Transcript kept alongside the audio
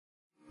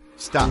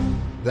Stop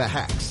the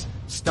hacks.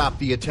 Stop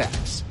the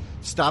attacks.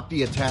 Stop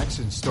the attacks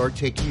and start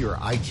taking your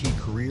IT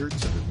career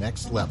to the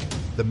next level.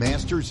 The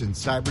Masters in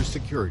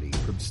Cybersecurity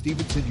from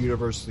Stevenson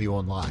University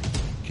Online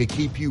can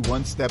keep you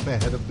one step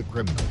ahead of the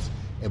criminals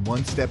and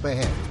one step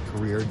ahead of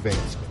career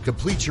advancement.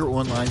 Complete your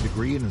online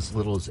degree in as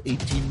little as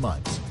 18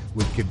 months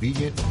with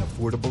convenient and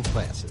affordable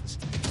classes.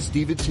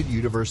 Stevenson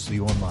University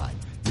Online,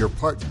 your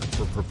partner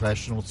for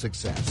professional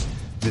success.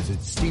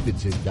 Visit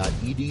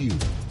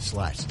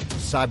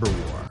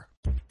stevenson.edu/cyberwar.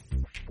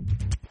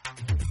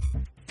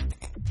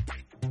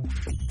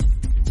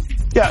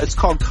 Yeah, it's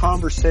called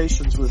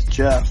Conversations with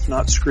Jeff,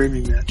 not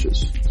Screaming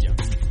Matches.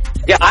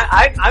 Yeah,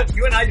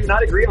 you and I do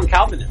not agree on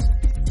Calvinism.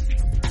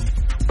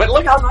 But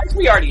look how nice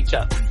we are to each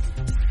other.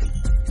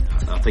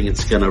 I think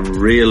it's going to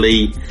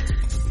really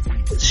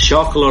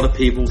shock a lot of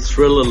people,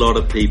 thrill a lot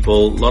of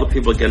people. A lot of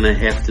people are going to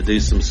have to do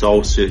some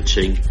soul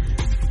searching.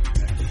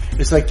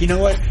 It's like, you know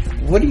what?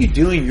 What are you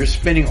doing? You're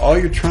spending all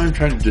your time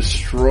trying to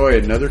destroy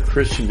another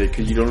Christian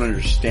because you don't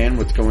understand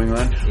what's going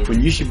on,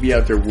 when you should be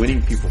out there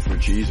winning people for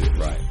Jesus.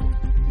 Right.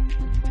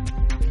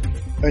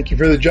 Thank you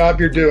for the job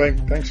you're doing.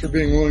 Thanks for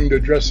being willing to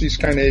address these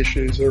kind of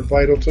issues. They're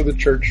vital to the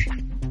church.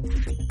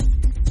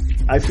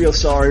 I feel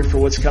sorry for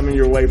what's coming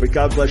your way, but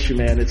God bless you,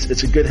 man.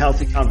 It's a good,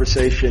 healthy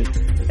conversation,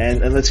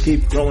 and let's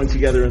keep growing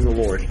together in the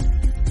Lord.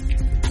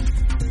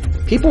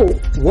 People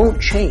won't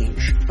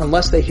change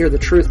unless they hear the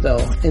truth,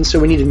 though. And so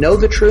we need to know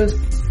the truth,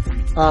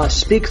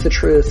 speak the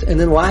truth, and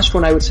then the last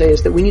one I would say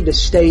is that we need to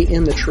stay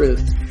in the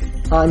truth,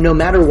 no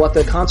matter what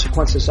the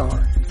consequences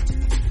are.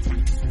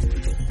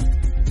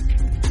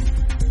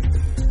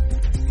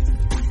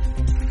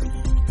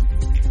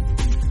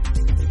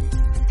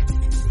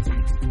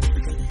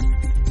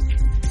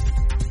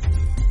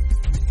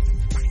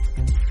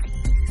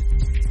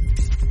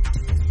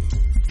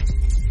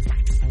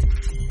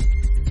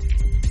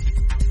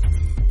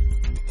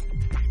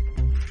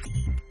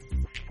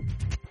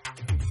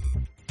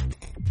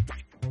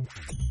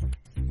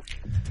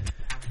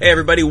 Hey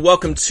everybody,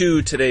 welcome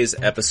to today's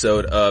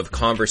episode of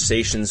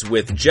Conversations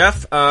with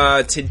Jeff.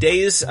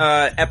 Today's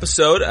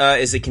episode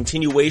is a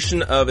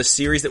continuation of a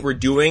series that we're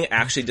doing,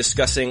 actually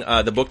discussing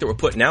the book that we're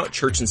putting out,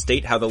 Church and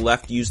State, How the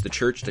Left Used the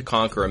Church to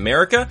Conquer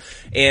America.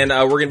 And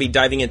we're going to be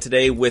diving in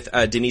today with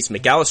Denise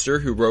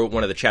McAllister, who wrote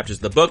one of the chapters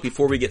of the book.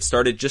 Before we get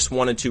started, just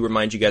wanted to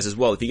remind you guys as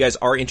well, if you guys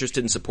are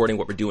interested in supporting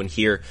what we're doing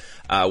here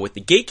with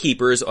the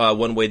Gatekeepers,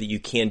 one way that you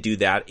can do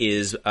that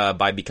is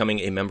by becoming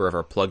a member of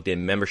our Plugged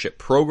In membership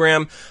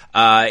program.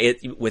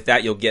 With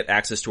that, you'll get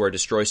access to our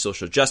Destroy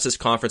Social Justice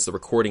Conference, the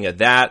recording of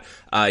that.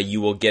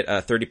 You will get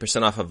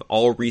 30% off of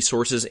all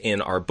resources in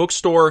our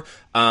bookstore,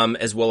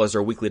 as well as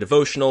our weekly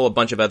devotional, a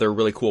bunch of other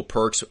really cool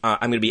perks. I'm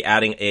going to be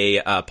adding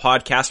a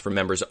podcast for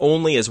members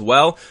only as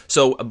well.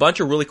 So a bunch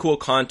of really cool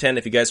content.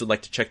 If you guys would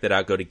like to check that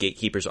out, go to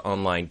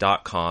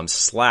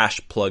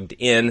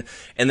gatekeepersonline.com/plugged-in.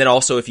 And then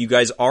also, if you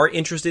guys are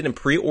interested in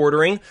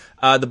pre-ordering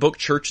the book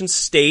Church and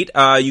State,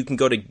 you can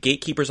go to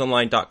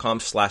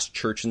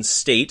gatekeepersonline.com/church and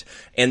state,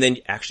 and then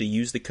actually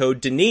use the code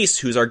Denise,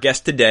 who's our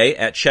guest today,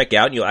 at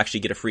checkout, and you'll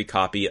actually get a free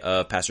copy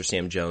of Pastor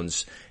Sam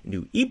Jones'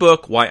 new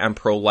ebook, Why I'm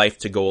Pro-Life,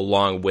 to go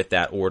along with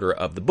that order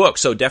of the book.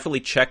 So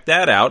definitely check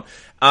that out.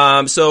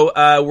 So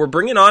we're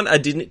bringing on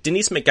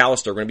Denise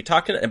McAllister. We're going to be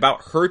talking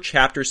about her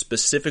chapter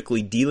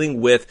specifically dealing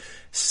with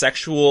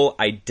sexual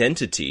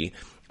identity,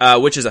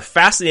 which is a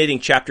fascinating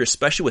chapter,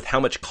 especially with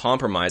how much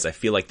compromise I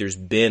feel like there's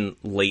been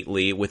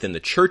lately within the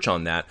church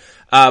on that.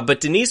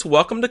 But Denise,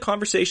 welcome to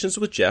Conversations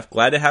with Jeff.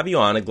 Glad to have you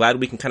on, and glad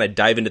we can kind of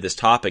dive into this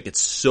topic.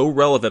 It's so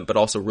relevant, but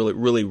also really,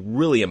 really,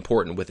 really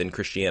important within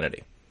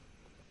Christianity.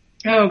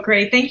 Oh,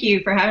 great. Thank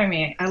you for having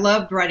me. I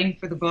loved writing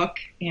for the book,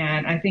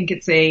 and I think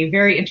it's a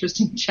very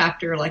interesting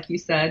chapter, like you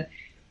said,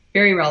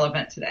 very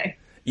relevant today.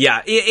 Yeah,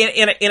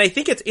 and I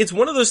think it's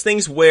one of those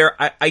things where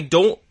I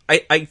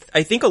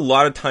think a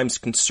lot of times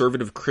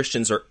conservative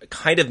Christians are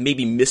kind of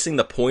maybe missing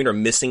the point or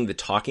missing the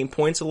talking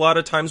points a lot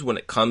of times when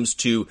it comes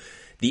to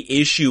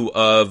the issue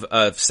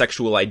of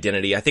sexual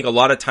identity. I think a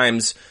lot of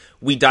times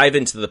we dive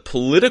into the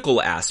political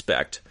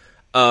aspect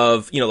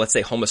of, let's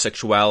say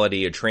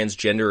homosexuality or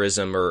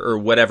transgenderism or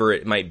whatever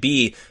it might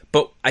be.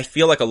 But I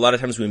feel like a lot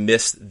of times we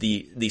miss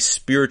the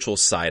spiritual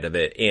side of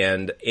it.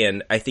 And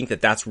I think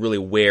that that's really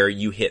where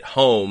you hit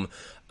home,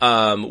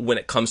 when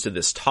it comes to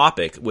this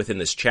topic within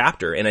this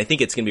chapter. And I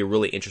think it's going to be a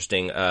really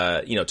interesting,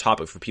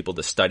 topic for people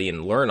to study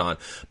and learn on.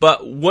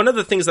 But one of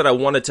the things that I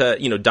wanted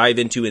to, dive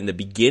into in the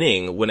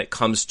beginning when it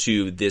comes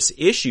to this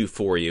issue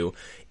for you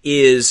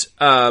is,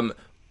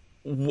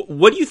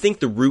 what do you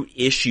think the root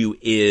issue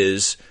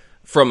is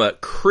from a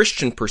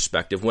Christian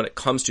perspective when it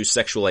comes to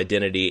sexual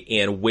identity,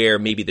 and where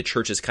maybe the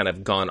church has kind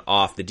of gone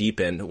off the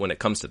deep end when it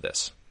comes to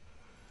this?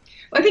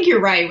 Well, I think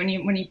you're right when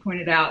you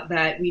pointed out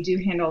that we do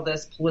handle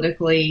this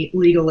politically,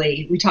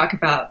 legally. We talk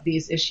about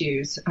these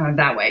issues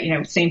that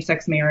way.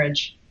 Same-sex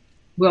marriage.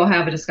 We'll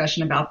have a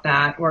discussion about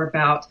that, or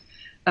about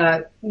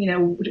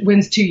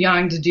when's too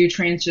young to do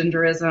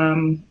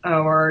transgenderism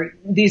or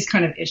these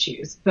kind of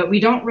issues. But we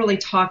don't really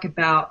talk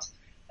about,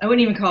 I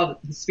wouldn't even call it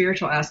the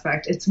spiritual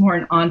aspect. It's more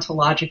an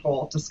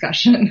ontological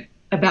discussion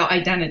about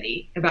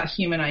identity, about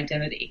human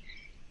identity.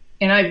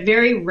 And I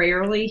very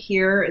rarely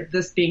hear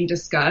this being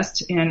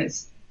discussed, and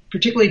it's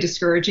particularly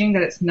discouraging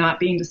that it's not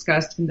being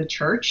discussed in the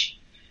church,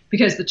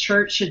 because the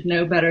church should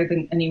know better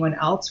than anyone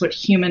else what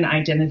human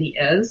identity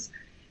is,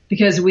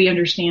 because we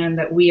understand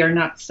that we are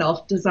not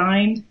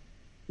self-designed.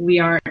 We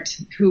aren't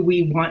who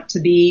we want to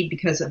be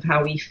because of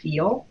how we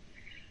feel,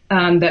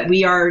 that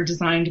we are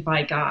designed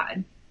by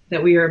God,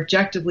 that we are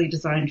objectively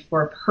designed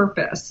for a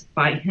purpose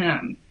by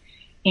Him,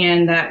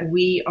 and that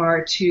we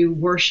are to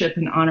worship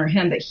and honor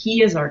Him, that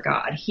He is our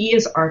God. He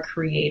is our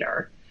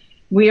creator.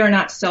 We are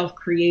not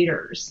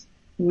self-creators.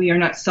 We are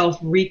not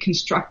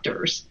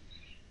self-reconstructors.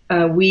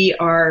 We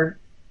are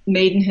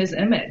made in His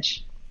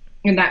image.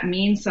 And that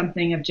means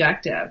something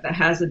objective, that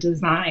has a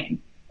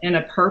design and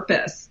a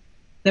purpose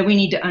that we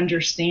need to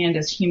understand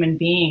as human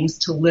beings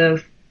to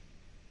live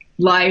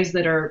lives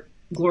that are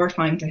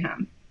glorifying to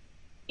Him.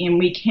 And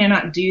we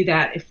cannot do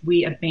that if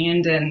we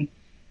abandon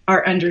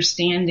our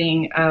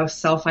understanding of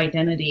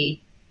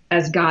self-identity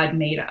as God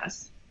made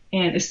us.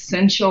 And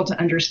essential to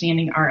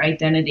understanding our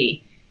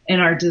identity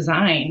and our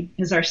design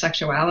is our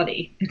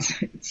sexuality.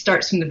 It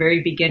starts from the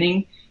very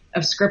beginning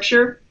of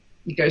Scripture.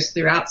 It goes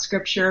throughout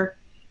Scripture.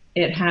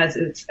 It has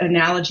its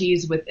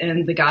analogies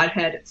within the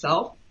Godhead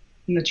itself,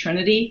 in the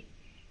Trinity.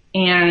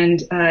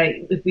 And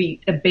if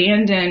we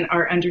abandon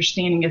our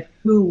understanding of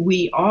who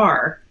we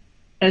are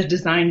as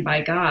designed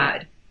by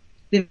God,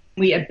 then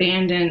we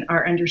abandon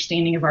our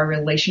understanding of our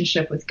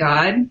relationship with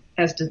God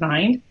as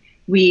designed.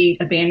 We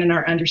abandon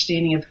our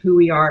understanding of who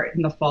we are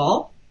in the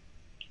fall.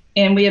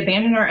 And we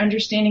abandon our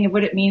understanding of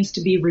what it means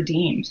to be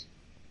redeemed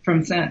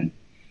from sin.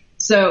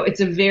 So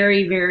it's a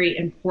very, very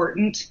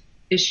important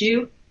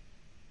issue,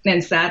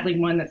 and sadly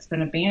one that's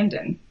been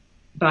abandoned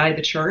by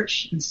the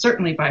church and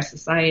certainly by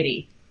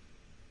society.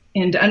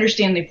 And to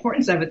understand the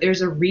importance of it,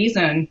 there's a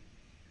reason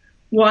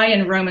why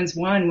in Romans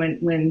 1,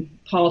 when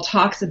Paul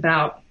talks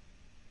about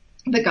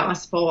the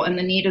gospel and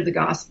the need of the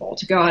gospel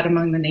to go out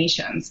among the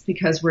nations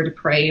because we're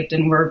depraved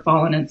and we're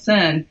fallen in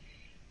sin,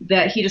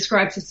 that he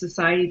describes a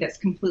society that's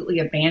completely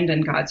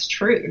abandoned God's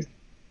truth.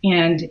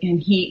 And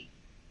he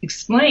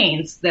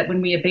explains that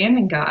when we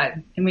abandon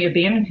God and we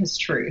abandon His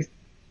truth,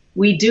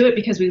 we do it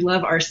because we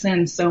love our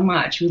sin so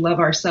much, we love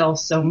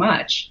ourselves so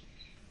much,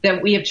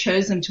 that we have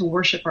chosen to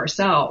worship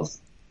ourselves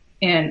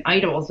and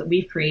idols that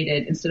we've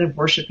created instead of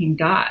worshiping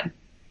God.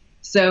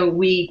 So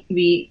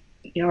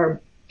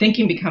our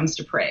thinking becomes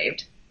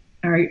depraved,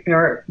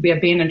 or we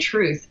abandon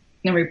truth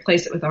and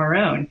replace it with our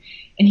own.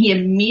 And he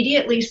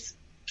immediately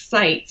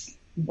cites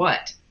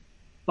what?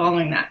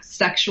 Following that,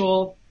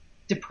 sexual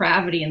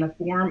depravity in the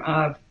form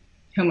of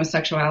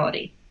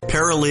homosexuality.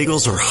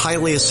 Paralegals are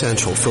highly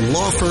essential, from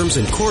law firms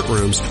and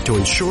courtrooms to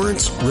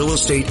insurance, real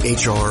estate,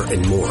 HR,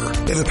 and more.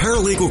 If a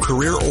paralegal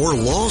career or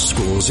law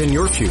school is in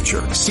your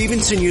future,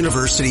 Stevenson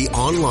University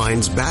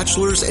Online's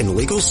Bachelor's in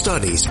Legal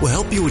Studies will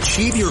help you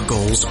achieve your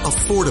goals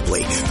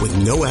affordably with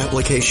no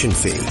application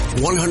fee.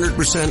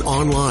 100%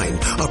 online,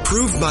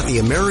 approved by the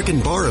American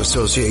Bar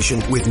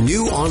Association with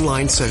new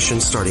online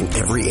sessions starting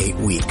every 8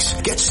 weeks.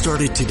 Get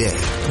started today.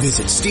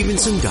 Visit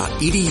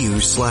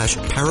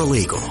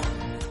stevenson.edu/paralegal.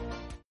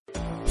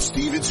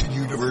 Stevenson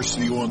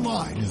University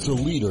Online is a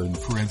leader in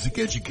forensic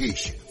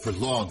education for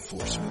law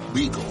enforcement,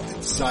 legal, and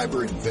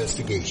cyber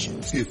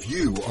investigations. If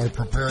you are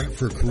preparing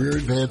for career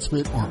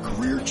advancement or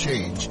career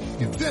change,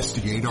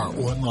 investigate our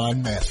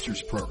online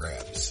master's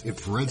programs in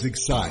forensic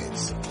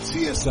science,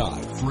 CSI,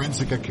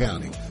 forensic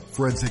accounting,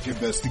 forensic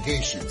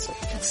investigations,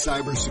 and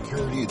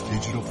cybersecurity and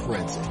digital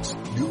forensics.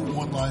 New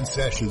online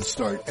sessions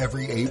start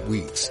every 8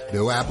 weeks.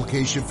 No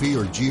application fee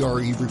or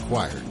GRE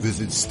required.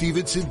 Visit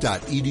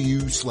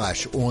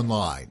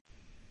stevenson.edu/online.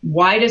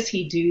 Why does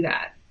he do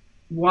that?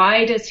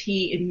 Why does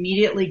he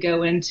immediately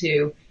go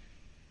into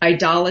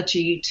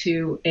idolatry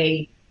to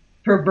a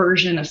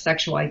perversion of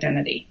sexual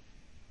identity?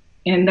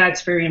 And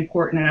that's very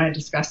important, and I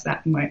discuss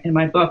that in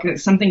my book. And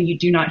it's something you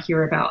do not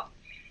hear about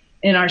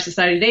in our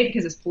society today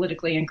because it's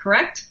politically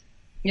incorrect.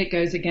 It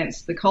goes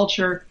against the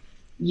culture.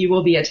 You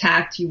will be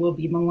attacked. You will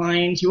be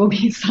maligned. You will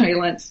be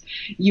silenced.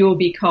 You will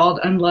be called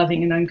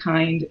unloving and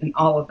unkind and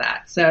all of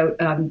that. So,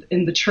 and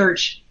the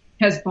church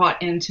has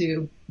bought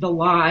into the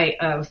lie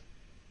of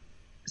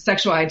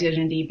sexual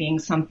identity being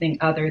something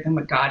other than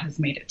what God has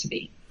made it to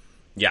be.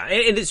 Yeah,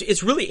 and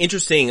it's really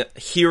interesting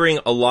hearing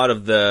a lot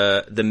of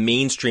the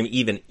mainstream,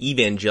 even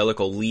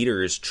evangelical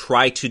leaders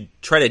try to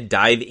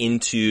dive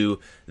into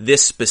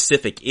this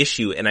specific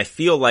issue, and I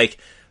feel like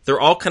they're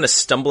all kind of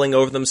stumbling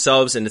over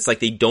themselves, and it's like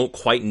they don't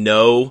quite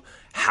know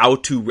how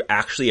to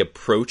actually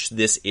approach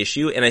this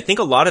issue. And I think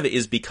a lot of it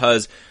is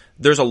because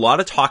there's a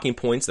lot of talking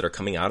points that are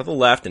coming out of the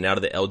left and out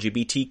of the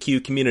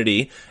LGBTQ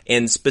community,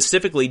 and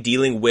specifically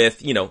dealing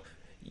with, you're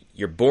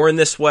born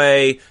this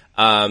way,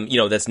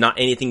 that's not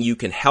anything you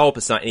can help,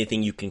 it's not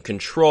anything you can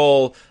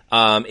control,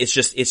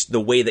 it's the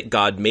way that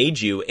God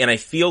made you. And I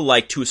feel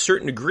like to a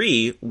certain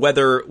degree,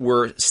 whether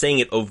we're saying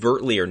it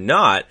overtly or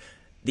not,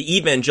 the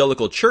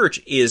evangelical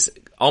church is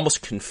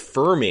almost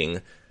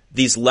confirming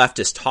these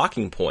leftist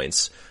talking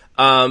points.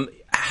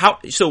 How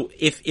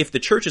if the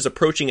church is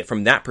approaching it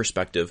from that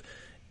perspective,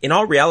 in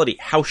all reality,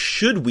 how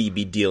should we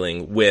be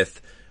dealing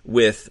with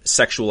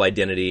sexual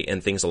identity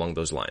and things along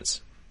those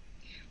lines?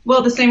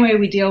 Well, the same way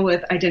we deal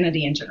with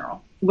identity in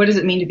general. What does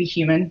it mean to be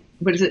human?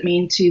 What does it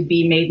mean to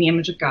be made in the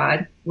image of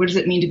God? What does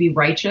it mean to be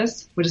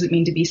righteous? What does it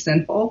mean to be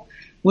sinful?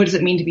 What does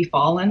it mean to be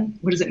fallen?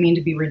 What does it mean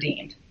to be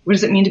redeemed? What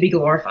does it mean to be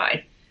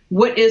glorified?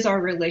 What is our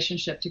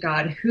relationship to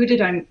God? Who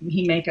did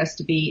He make us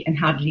to be, and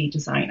how did He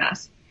design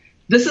us?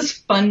 This is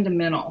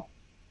fundamental.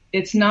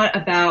 It's not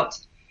about,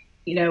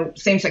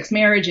 same-sex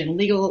marriage and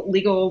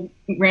legal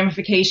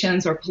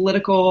ramifications or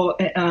political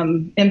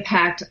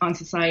impact on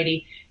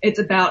society. It's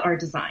about our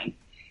design.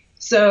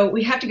 So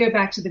we have to go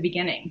back to the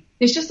beginning.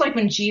 It's just like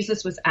when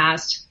Jesus was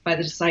asked by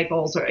the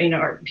disciples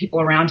or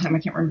people around him, I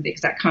can't remember the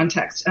exact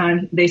context.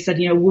 They said,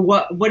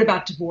 what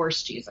about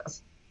divorce,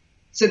 Jesus?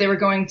 So they were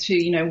going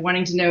to,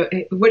 wanting to know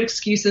what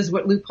excuses,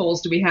 what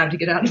loopholes do we have to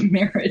get out of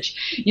marriage,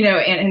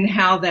 and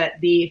how that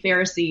the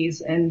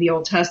Pharisees in the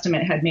Old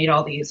Testament had made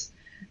all these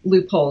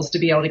loopholes to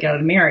be able to get out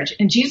of marriage.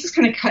 And Jesus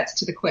kind of cuts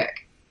to the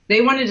quick.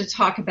 They wanted to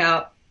talk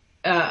about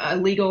a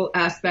legal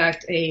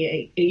aspect,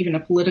 even a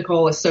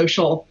political, a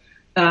social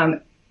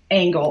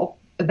angle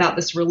about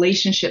this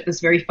relationship, this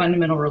very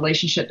fundamental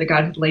relationship that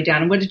God had laid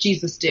down. And what did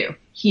Jesus do?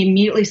 He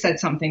immediately said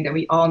something that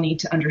we all need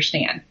to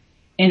understand.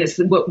 And it's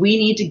what we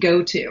need to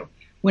go to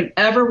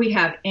whenever we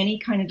have any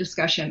kind of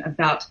discussion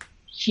about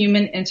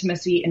human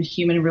intimacy and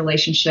human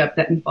relationship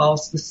that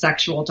involves the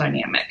sexual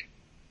dynamic.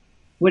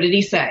 What did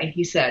he say?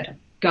 He said,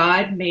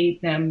 God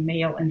made them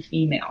male and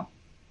female.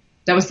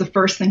 That was the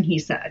first thing he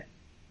said.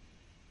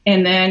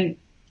 And then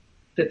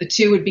that the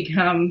two would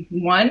become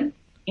one,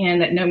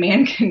 and that no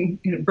man can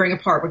bring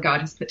apart what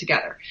God has put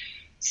together.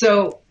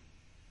 So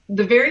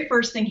the very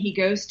first thing he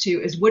goes to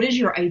is, what is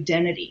your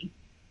identity?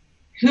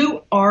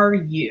 Who are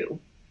you?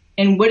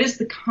 And what is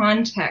the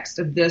context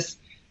of this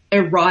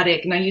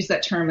erotic, and I use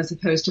that term as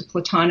opposed to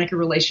platonic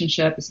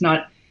relationship. It's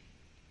not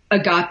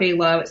agape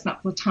love. It's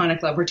not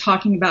platonic love. We're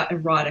talking about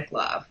erotic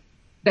love.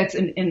 That's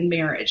in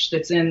marriage.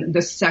 That's in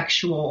the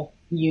sexual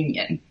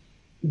union.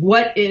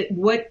 What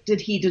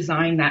did he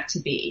design that to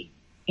be?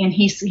 And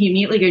he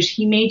immediately goes,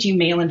 he made you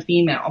male and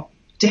female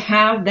to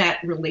have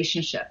that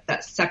relationship,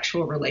 that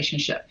sexual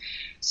relationship.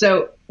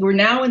 So we're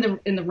now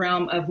in the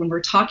realm of, when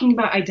we're talking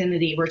about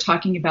identity, we're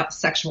talking about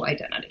sexual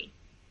identity.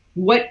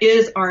 What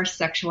is our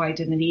sexual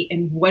identity,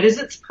 and what is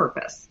its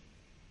purpose?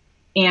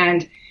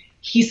 And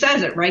he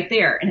says it right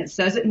there, and it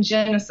says it in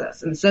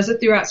Genesis, and it says it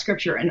throughout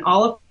Scripture, and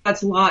all of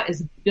God's law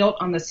is built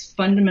on this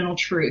fundamental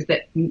truth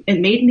that,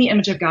 made in the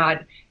image of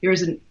God, there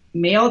is a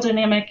male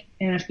dynamic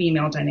and a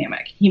female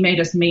dynamic. He made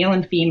us male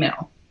and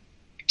female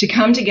to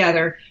come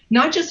together,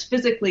 not just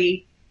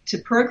physically to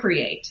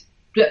procreate,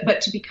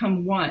 but to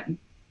become one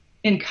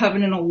in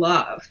covenantal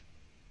love,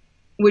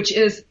 which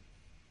is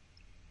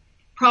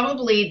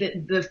probably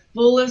the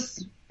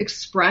fullest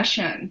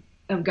expression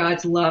of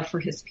God's love for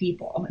his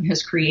people and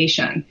his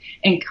creation,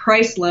 and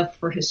Christ's love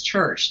for his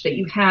church that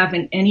you have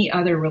in any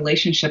other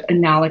relationship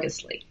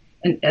analogously,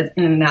 an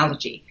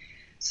analogy.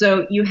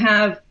 So you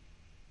have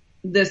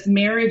this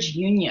marriage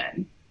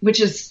union,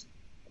 which is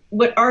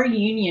what our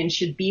union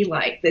should be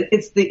like.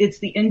 It's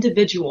the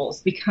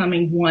individuals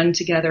becoming one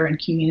together in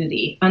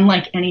community,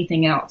 unlike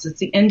anything else. It's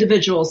the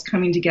individuals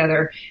coming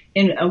together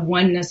in a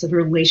oneness of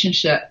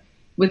relationship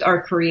with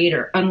our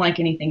Creator, unlike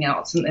anything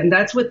else. And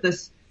that's what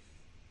this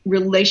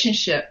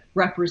relationship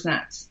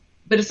represents.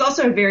 But it's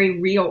also a very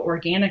real,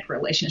 organic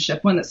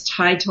relationship, one that's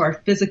tied to our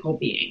physical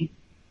being.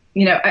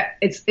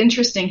 It's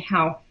interesting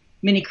how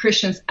many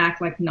Christians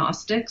act like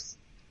Gnostics,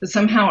 that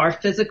somehow our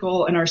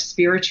physical and our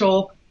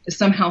spiritual is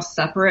somehow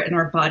separate, and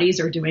our bodies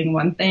are doing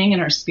one thing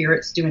and our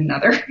spirits do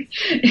another.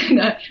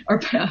 And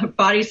our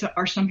bodies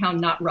are somehow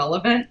not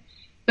relevant.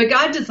 But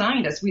God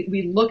designed us.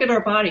 We look at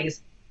our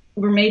bodies.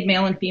 We're made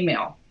male and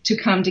female to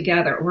come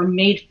together. We're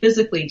made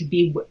physically to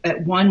be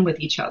at one with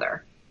each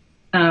other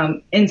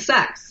in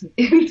sex.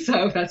 And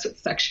so that's what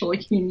sexual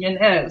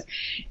union is.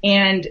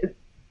 And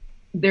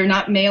they're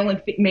not male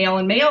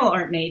and male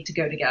aren't made to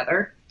go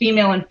together.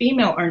 Female and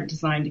female aren't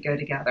designed to go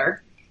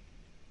together.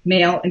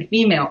 Male and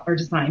female are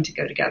designed to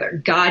go together.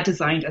 God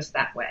designed us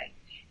that way.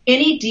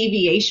 Any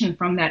deviation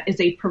from that is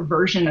a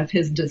perversion of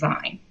his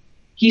design.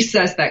 He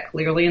says that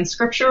clearly in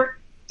Scripture,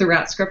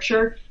 throughout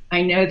Scripture.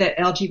 I know that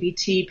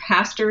LGBT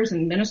pastors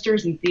and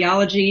ministers and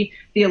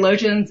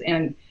theologians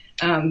and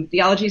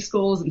theology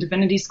schools and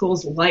divinity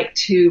schools like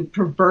to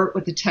pervert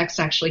what the text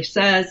actually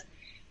says.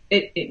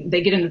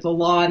 They get into the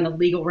law and the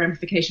legal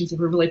ramifications if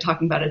we're really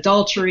talking about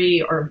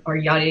adultery or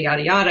yada,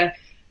 yada,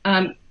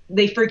 yada.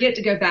 They forget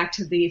to go back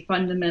to the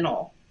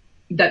fundamental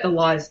that the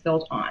law is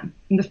built on.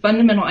 And the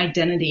fundamental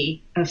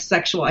identity of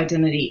sexual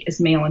identity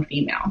is male and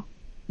female,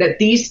 that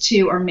these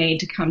two are made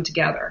to come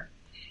together.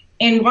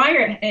 And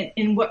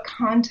in what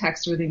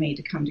context are they made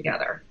to come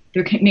together?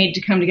 They're made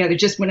to come together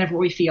just whenever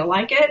we feel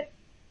like it.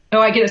 Oh,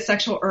 I get a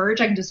sexual urge.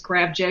 I can just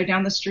grab Joe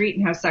down the street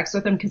and have sex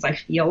with him because I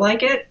feel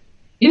like it,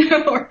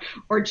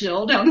 or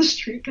Jill down the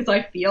street because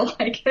I feel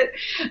like it.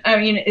 I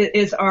mean,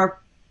 is our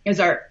is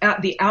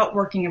the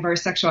outworking of our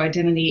sexual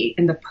identity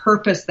and the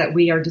purpose that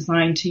we are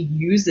designed to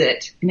use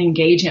it and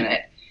engage in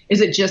it?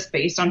 Is it just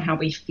based on how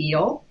we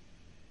feel?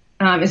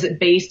 Is it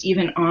based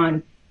even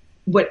on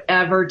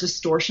whatever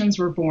distortions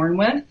we're born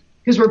with?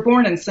 Because we're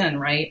born in sin,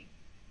 right?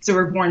 So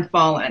we're born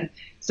fallen.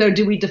 So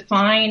do we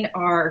define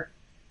our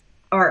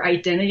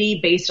identity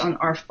based on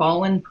our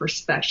fallen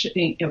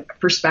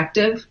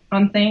perspective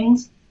on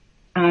things?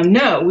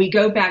 No, we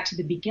go back to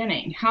the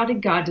beginning. How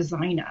did God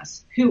design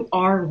us? Who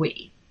are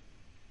we?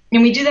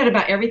 And we do that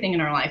about everything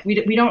in our life.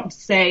 We don't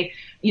say,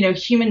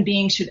 human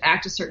beings should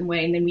act a certain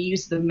way, and then we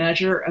use the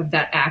measure of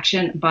that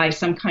action by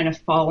some kind of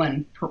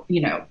fallen,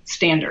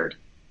 standard.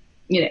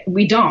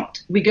 We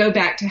don't. We go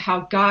back to how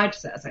God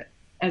says it,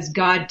 as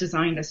God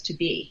designed us to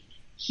be.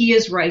 He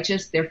is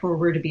righteous, therefore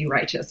we're to be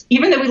righteous.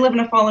 Even though we live in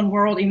a fallen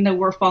world, even though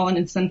we're fallen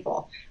and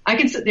sinful. I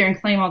can sit there and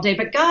claim all day,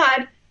 but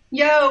God,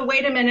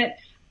 wait a minute.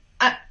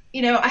 I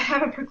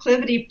have a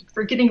proclivity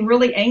for getting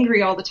really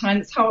angry all the time.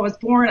 That's how I was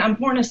born. I'm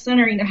born a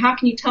sinner. How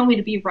can you tell me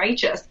to be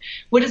righteous?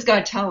 What does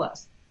God tell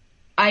us?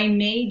 I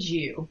made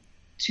you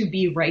to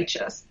be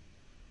righteous.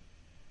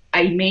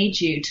 I made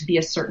you to be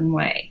a certain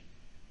way.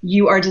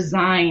 You are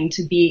designed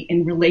to be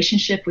in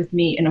relationship with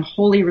me, in a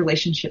holy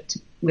relationship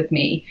with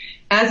me,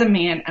 as a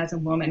man, as a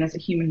woman, as a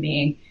human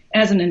being,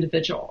 as an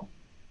individual.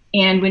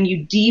 And when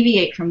you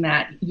deviate from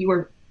that, you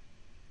are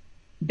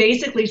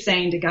basically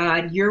saying to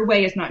God, your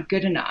way is not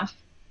good enough.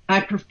 I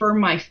prefer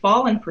my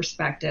fallen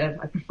perspective.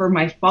 I prefer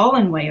my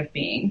fallen way of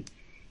being.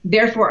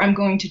 Therefore, I'm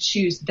going to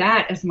choose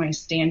that as my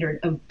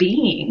standard of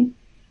being.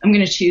 I'm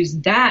going to choose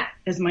that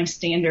as my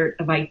standard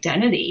of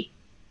identity.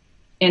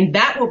 And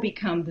that will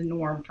become the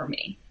norm for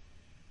me.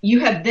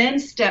 You have then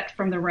stepped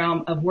from the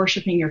realm of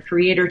worshiping your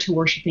creator to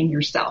worshiping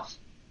yourself.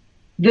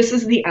 This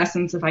is the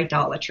essence of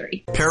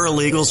idolatry.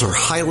 Paralegals are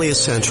highly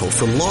essential,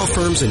 from law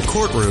firms and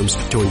courtrooms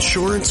to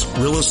insurance,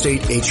 real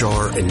estate,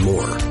 HR, and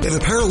more. If a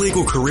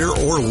paralegal career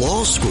or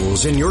law school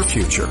is in your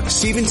future,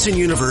 Stevenson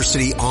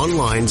University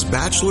Online's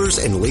Bachelor's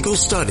in Legal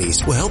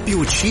Studies will help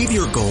you achieve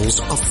your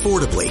goals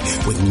affordably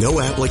with no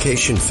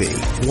application fee.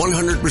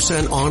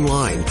 100%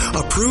 online,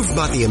 approved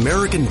by the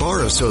American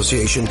Bar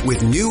Association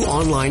with new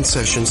online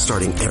sessions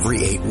starting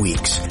every 8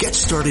 weeks. Get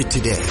started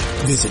today.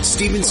 Visit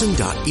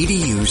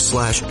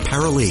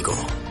stevenson.edu/paralegal.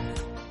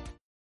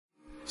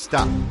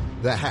 Stop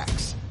the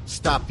hacks.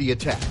 Stop the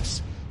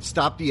attacks.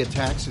 Stop the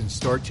attacks and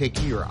start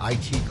taking your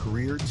IT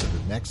career to the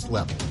next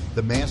level.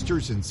 The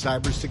Masters in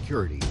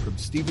Cybersecurity from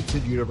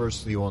Stevenson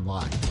University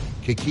Online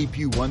can keep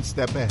you one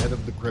step ahead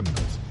of the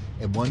criminals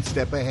and one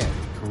step ahead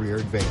of career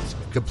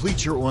advancement.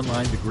 Complete your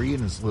online degree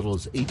in as little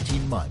as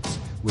 18 months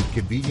with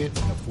convenient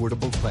and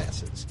affordable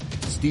classes.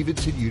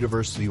 Stevenson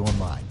University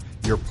Online,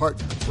 your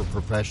partner for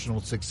professional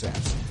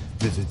success.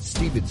 Visit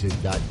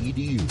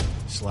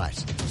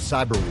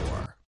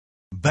stevenson.edu/cyberwar.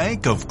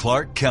 Bank of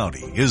Clark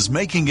County is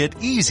making it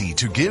easy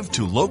to give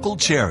to local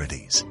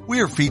charities.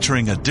 We're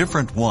featuring a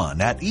different one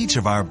at each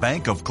of our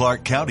Bank of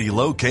Clark County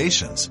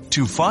locations.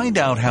 To find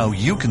out how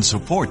you can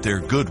support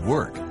their good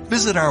work,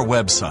 visit our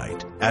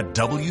website at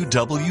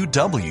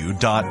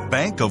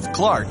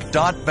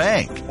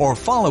www.bankofclark.bank or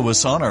follow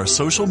us on our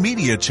social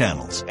media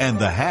channels and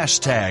the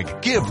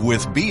hashtag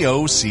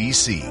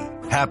GiveWithBOCC.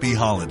 Happy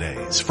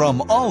holidays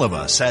from all of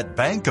us at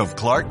Bank of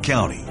Clark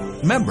County.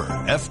 Member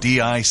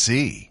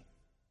FDIC.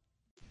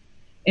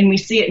 And we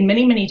see it in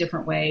many, many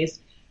different ways,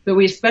 but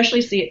we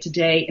especially see it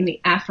today in the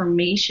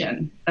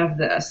affirmation of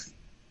this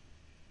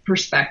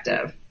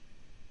perspective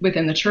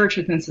within the church,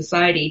 within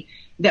society,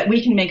 that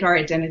we can make our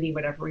identity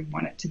whatever we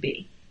want it to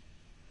be.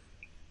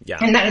 Yeah.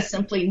 And that is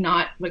simply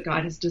not what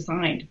God has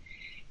designed.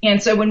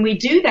 And so when we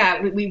do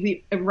that,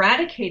 we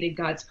eradicated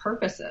God's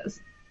purposes.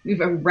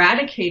 We've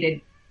eradicated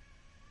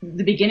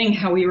the beginning,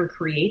 how we were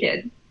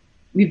created.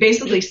 We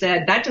basically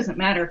said that doesn't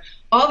matter.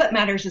 All that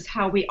matters is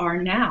how we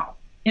are now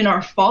in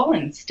our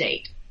fallen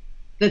state.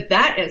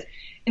 That is,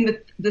 and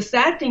the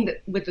sad thing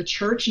that with the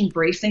church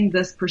embracing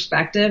this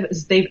perspective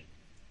is they've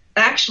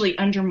actually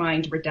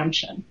undermined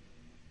redemption.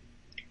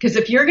 Because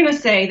if you're going to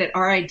say that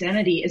our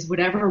identity is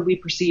whatever we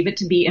perceive it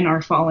to be in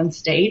our fallen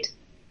state,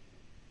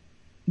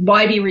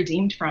 why be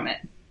redeemed from it?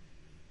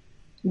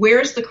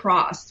 Where's the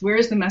cross? Where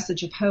is the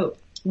message of hope?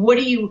 What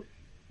is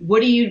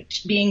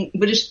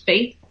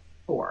faith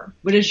for?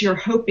 What is your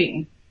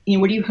hoping?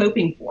 What are you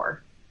hoping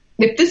for?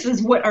 If this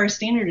is what our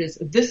standard is,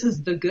 if this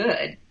is the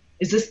good,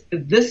 if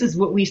this is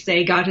what we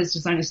say God has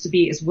designed us to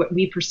be, is what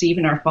we perceive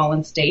in our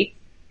fallen state,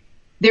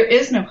 there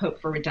is no hope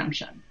for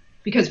redemption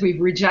because we've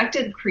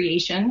rejected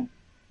creation.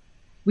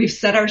 We've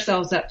set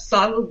ourselves up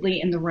solidly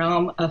in the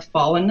realm of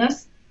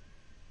fallenness,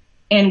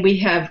 and we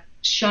have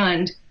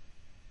shunned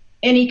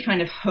any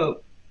kind of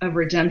hope of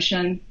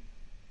redemption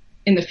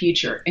in the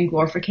future and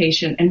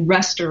glorification and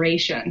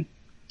restoration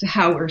to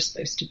how we're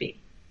supposed to be.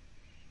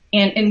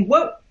 And in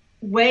what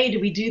way do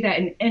we do that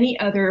in any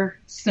other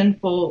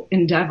sinful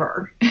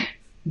endeavor?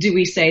 Do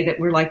we say that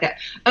we're like that?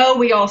 Oh,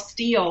 we all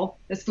steal.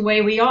 That's the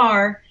way we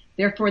are.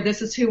 Therefore,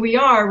 this is who we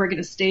are. We're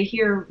going to stay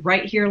here,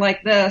 right here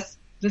like this.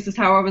 This is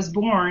how I was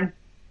born.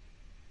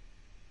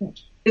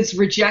 It's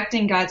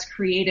rejecting God's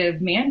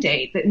creative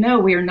mandate that no,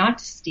 we are not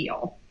to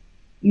steal.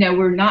 No,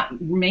 we're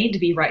not made to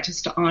be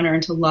righteous, to honor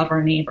and to love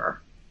our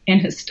neighbor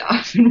and his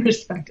stuff and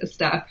respect his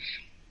stuff.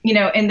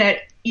 And that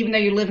even though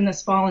you live in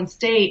this fallen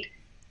state,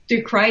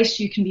 through Christ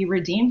you can be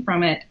redeemed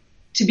from it,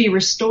 to be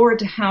restored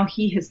to how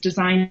he has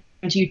designed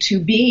you to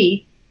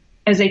be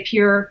as a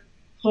pure,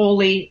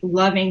 holy,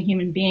 loving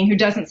human being who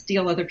doesn't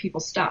steal other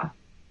people's stuff.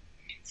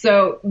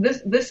 So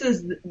this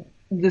is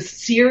the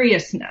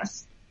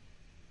seriousness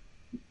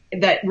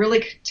that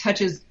really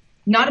touches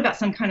not about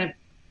some kind of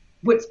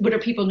what are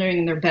people doing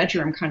in their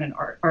bedroom kind of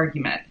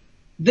argument.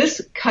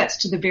 This cuts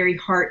to the very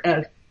heart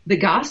of the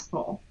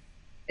gospel.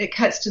 It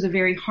cuts to the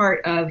very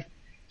heart of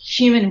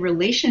human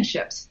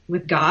relationships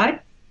with God,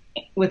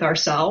 with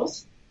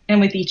ourselves, and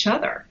with each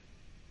other.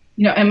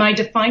 Am I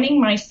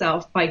defining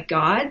myself by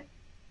God,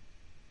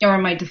 or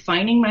am I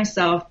defining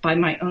myself by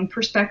my own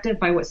perspective,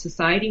 by what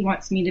society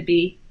wants me to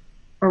be,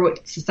 or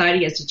what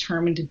society has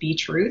determined to be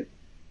truth?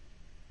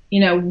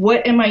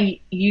 What am I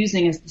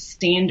using as the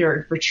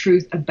standard for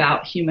truth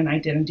about human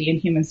identity and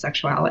human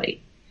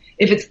sexuality?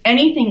 If it's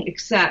anything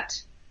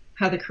except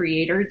how the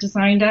Creator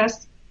designed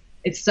us,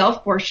 it's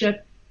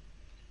self-worship,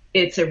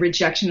 it's a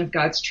rejection of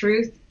God's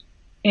truth,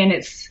 and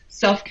it's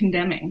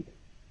self-condemning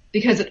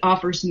because it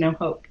offers no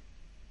hope.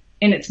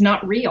 And it's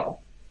not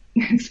real.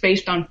 It's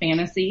based on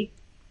fantasy,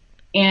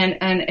 and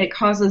it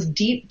causes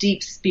deep,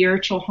 deep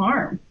spiritual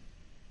harm,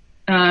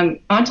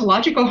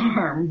 ontological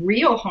harm,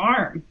 real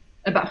harm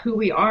about who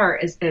we are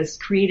as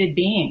created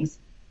beings.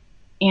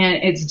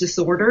 And it's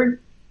disordered,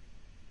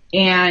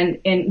 and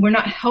we're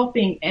not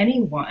helping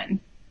anyone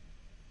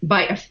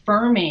by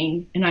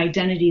affirming an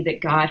identity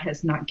that God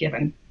has not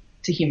given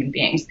to human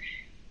beings.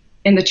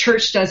 And the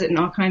church does it in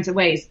all kinds of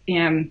ways.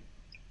 And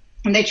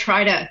they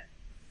try to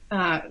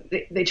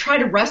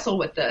wrestle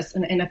with this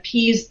and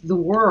appease the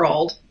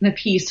world and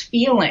appease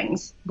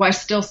feelings while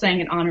still saying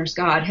it honors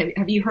God.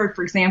 Have you heard,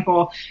 for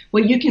example,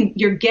 well,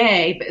 you're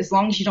gay, but as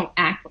long as you don't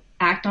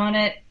act on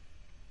it,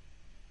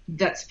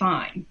 that's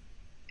fine.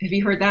 Have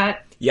you heard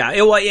that? Yeah,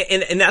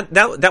 and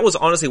that was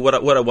honestly what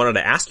I wanted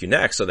to ask you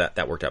next. So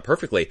that worked out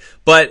perfectly.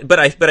 But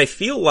I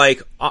feel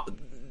like,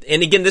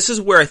 and again, this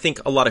is where I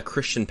think a lot of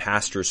Christian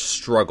pastors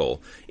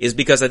struggle, is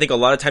because I think a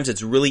lot of times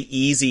it's really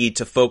easy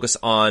to focus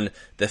on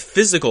the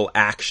physical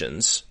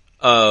actions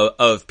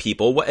of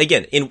people.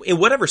 Again, in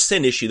whatever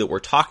sin issue that we're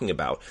talking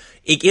about,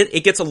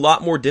 it gets a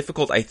lot more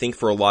difficult, I think,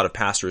 for a lot of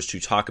pastors to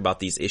talk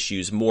about these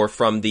issues more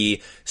from the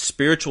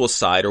spiritual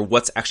side, or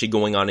what's actually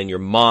going on in your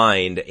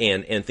mind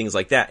and things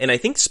like that. And I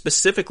think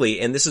specifically,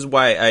 and this is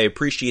why I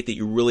appreciate that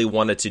you really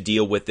wanted to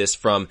deal with this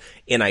from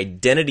an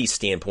identity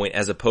standpoint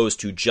as opposed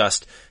to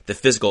just the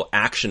physical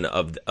action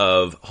of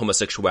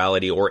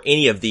homosexuality or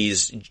any of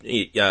these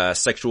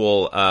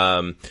sexual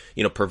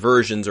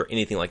perversions or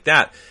anything like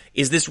that,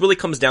 is this really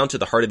comes down to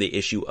the heart of the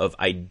issue of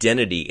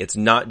identity. It's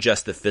not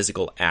just the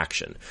physical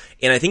action.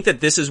 And I think that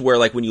this is where,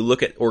 like, when you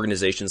look at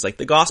organizations like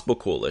the Gospel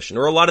Coalition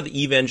or a lot of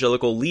the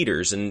evangelical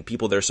leaders and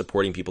people that are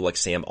supporting people like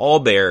Sam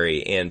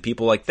Allberry and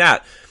people like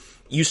that,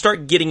 you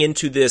start getting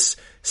into this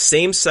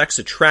same-sex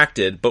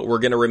attracted, but we're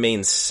going to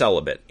remain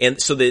celibate.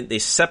 And so they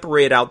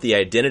separate out the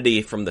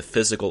identity from the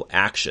physical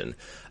action.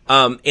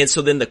 And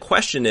so then the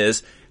question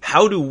is,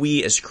 how do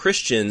we as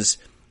Christians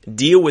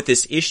deal with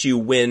this issue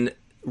when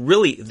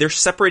really they're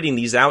separating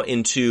these out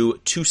into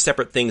two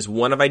separate things,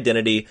 one of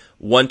identity,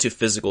 one to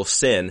physical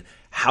sin?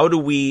 How do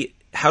we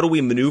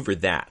maneuver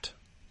that?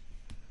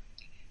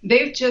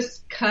 They've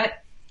just cut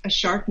a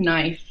sharp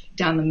knife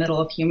down the middle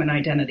of human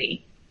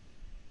identity,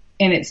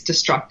 and it's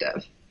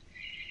destructive.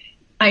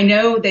 I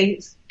know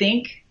they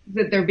think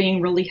that they're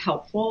being really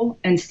helpful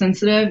and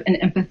sensitive and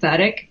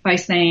empathetic by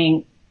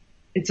saying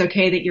it's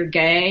okay that you're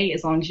gay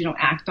as long as you don't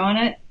act on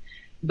it,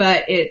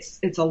 but it's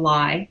a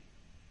lie.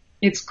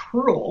 It's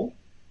cruel.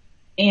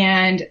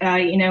 And,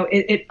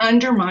 it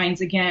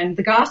undermines, again,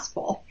 the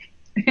gospel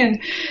and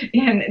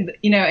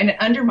it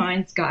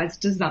undermines God's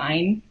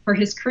design for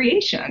his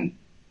creation.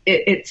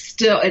 It's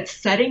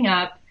setting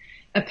up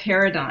a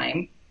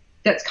paradigm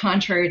that's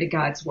contrary to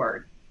God's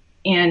word,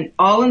 and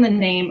all in the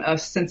name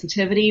of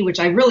sensitivity, which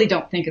I really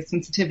don't think is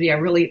sensitivity. I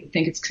really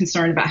think it's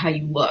concern about how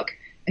you look.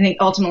 I think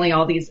ultimately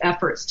all these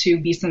efforts to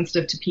be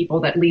sensitive to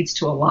people that leads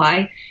to a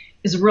lie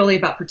is really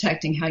about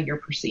protecting how you're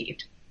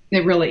perceived.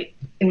 It really,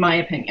 in my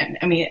opinion,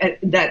 I mean,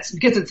 that's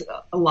because it's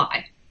a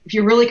lie. If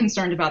you're really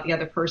concerned about the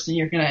other person,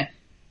 you're going to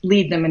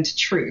lead them into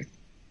truth.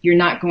 You're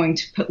not going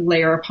to put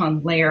layer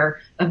upon layer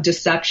of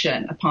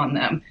deception upon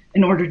them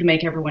in order to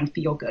make everyone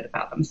feel good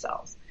about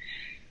themselves.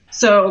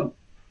 So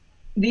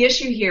the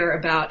issue here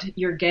about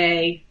you're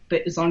gay,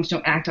 but as long as you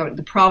don't act out,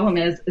 the problem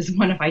is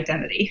one of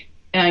identity.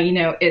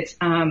 It's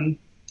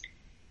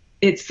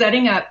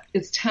setting up,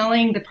 it's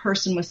telling the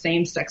person with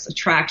same-sex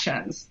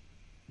attractions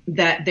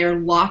that they're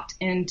locked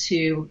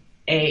into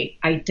a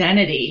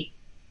identity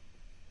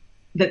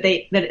that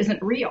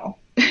isn't real.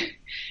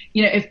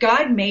 If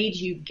God made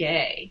you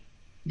gay,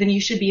 then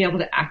you should be able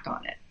to act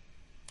on it.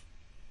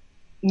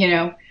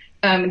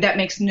 That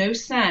makes no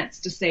sense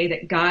to say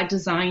that God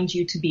designed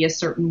you to be a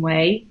certain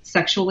way,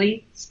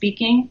 sexually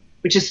speaking,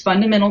 which is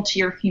fundamental to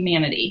your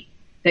humanity,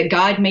 that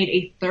God made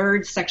a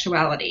third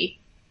sexuality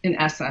in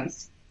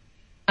essence,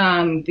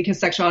 because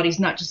sexuality is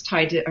not just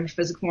tied to our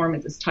physical form,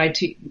 it's tied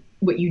to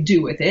what you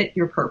do with it,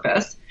 your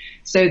purpose.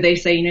 So they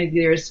say,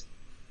 there's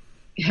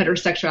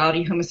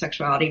heterosexuality,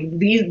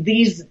 homosexuality.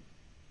 These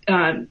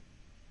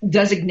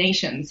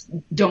designations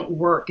don't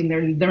work,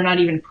 and they're not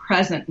even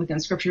present within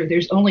Scripture.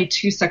 There's only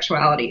two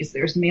sexualities.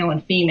 There's male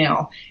and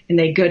female, and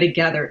they go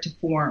together to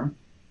form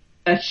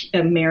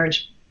a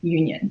marriage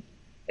union,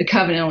 a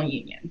covenantal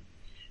union.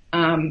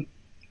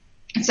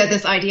 So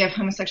this idea of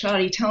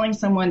homosexuality, telling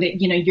someone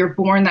that, you're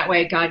born that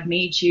way, God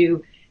made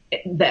you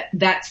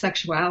that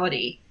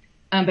sexuality,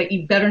 but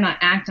you better not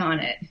act on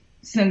it,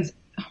 sends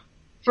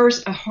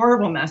first a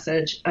horrible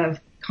message of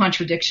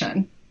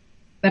contradiction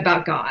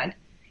about God.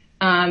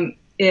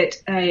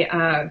 It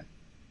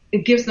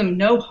gives them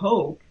no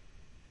hope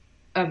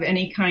of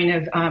any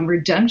kind of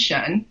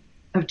redemption,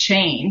 of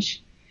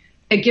change.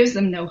 It gives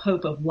them no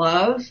hope of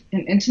love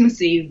and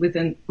intimacy with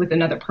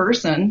another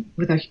person,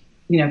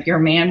 if you're a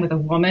man with a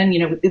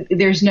woman,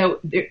 there's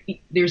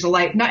a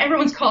life. Not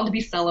everyone's called to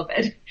be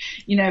celibate.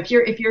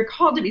 If you're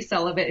called to be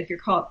celibate,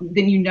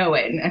 then you know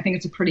it. And I think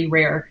it's a pretty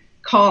rare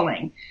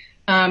calling.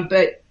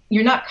 But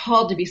you're not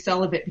called to be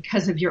celibate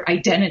because of your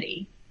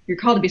identity. You're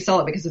called to be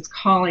celibate because it's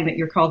calling that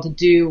you're called to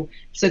do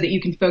so that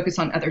you can focus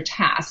on other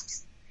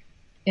tasks.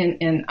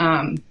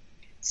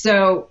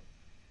 So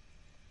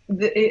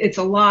it's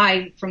a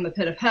lie from the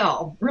pit of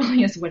hell,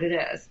 really is what it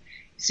is.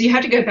 So you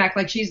have to go back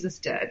like Jesus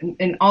did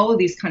and all of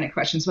these kind of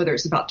questions, whether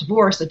it's about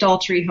divorce,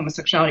 adultery,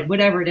 homosexuality,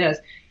 whatever it is.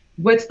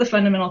 What's the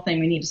fundamental thing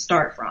we need to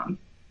start from?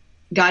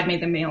 God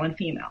made them male and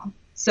female.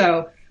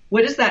 So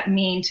what does that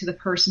mean to the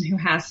person who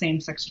has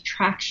same-sex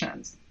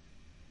attractions?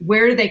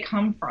 Where do they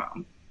come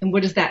from? And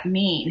what does that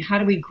mean? How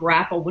do we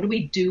grapple? What do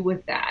we do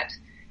with that?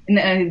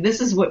 And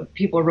this is what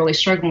people are really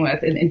struggling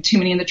with. And too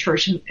many in the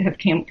church have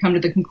come to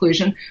the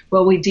conclusion,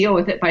 well, we deal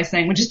with it by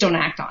saying, well, just don't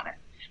act on it.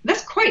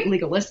 That's quite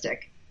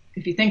legalistic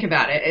if you think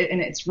about it,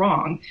 and it's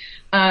wrong.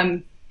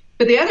 But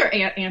the other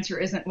answer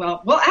isn't,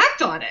 well,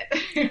 act on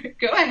it.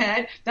 Go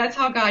ahead. That's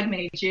how God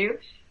made you.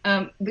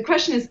 The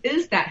question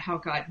is that how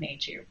God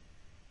made you?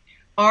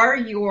 Are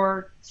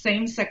your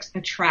same-sex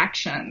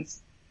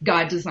attractions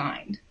God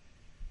designed?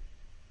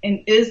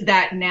 And is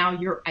that now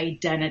your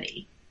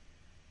identity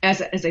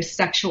as a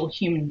sexual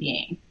human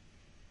being?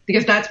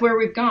 Because that's where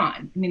we've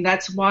gone. I mean,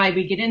 that's why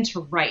we get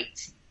into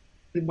rights.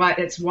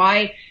 It's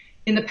why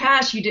in the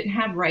past you didn't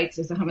have rights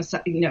as a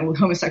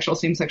homosexual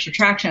same-sex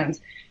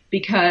attractions,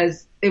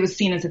 because it was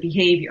seen as a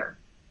behavior.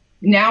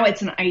 Now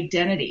it's an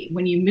identity.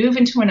 When you move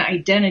into an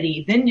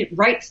identity, then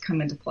rights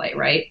come into play,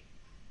 right?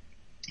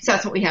 So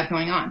that's what we have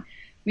going on.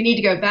 We need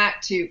to go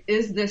back to,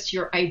 is this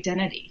your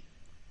identity?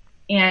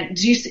 And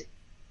do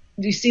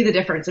you see the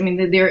difference? I mean,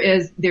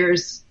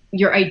 there's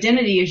your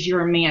identity is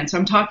you're a man. So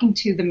I'm talking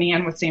to the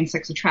man with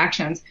same-sex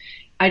attractions.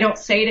 I don't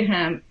say to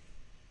him,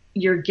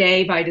 you're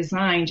gay by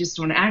design, just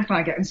don't act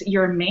like it. I say,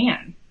 you're a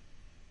man.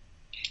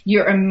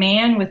 You're a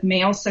man with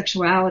male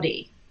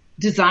sexuality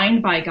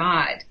designed by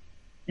God.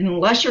 And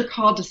unless you're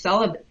called to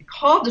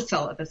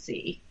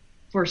celibacy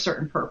for a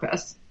certain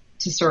purpose,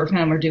 to serve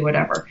him or do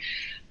whatever,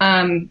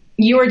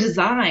 you are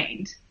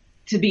designed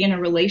to be in a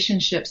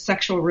relationship,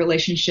 sexual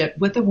relationship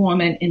with a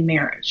woman in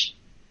marriage.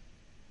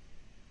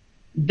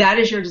 That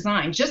is your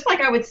design. Just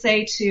like I would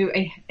say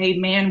to a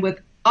man with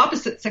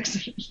opposite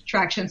sex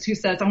attractions who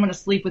says, I'm going to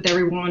sleep with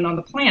every woman on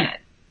the planet.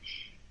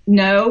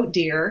 No,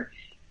 dear,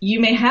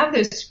 you may have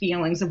those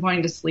feelings of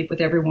wanting to sleep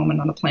with every woman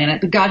on the planet,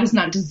 but God has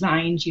not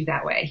designed you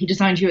that way. He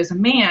designed you as a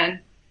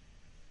man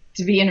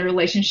to be in a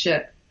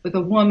relationship with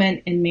a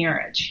woman in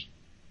marriage,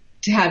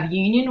 to have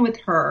union with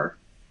her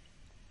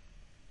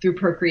through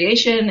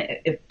procreation.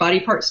 If body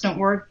parts don't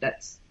work,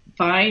 that's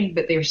fine,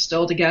 but they're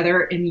still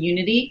together in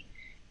unity.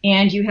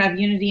 And you have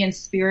unity in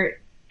spirit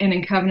and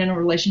in covenantal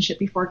relationship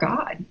before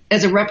God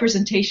as a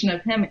representation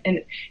of him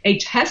and a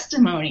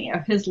testimony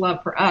of his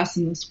love for us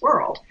in this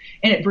world.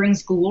 And it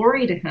brings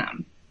glory to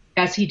him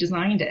as he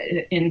designed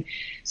it. And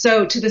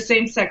so to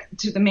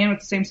the man with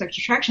the same sex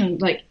attraction,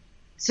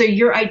 so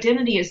your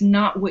identity is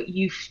not what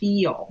you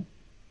feel.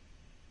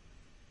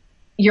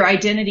 Your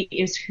identity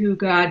is who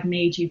God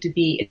made you to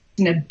be. It's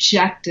an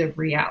objective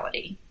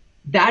reality.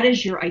 That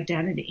is your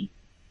identity.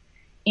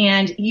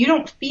 And you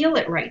don't feel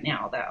it right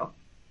now, though.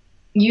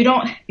 You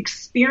don't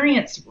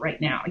experience it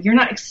right now. You're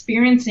not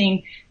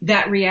experiencing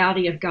that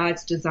reality of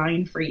God's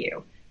design for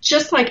you.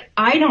 Just like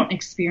I don't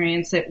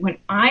experience it when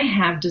I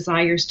have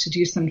desires to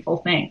do sinful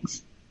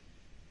things.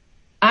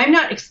 I'm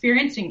not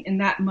experiencing in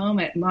that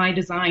moment my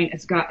design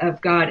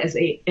of God as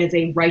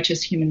a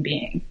righteous human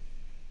being.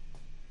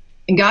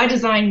 And God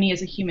designed me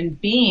as a human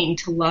being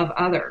to love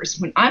others.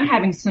 When I'm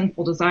having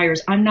sinful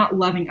desires, I'm not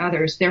loving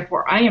others.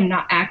 Therefore, I am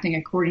not acting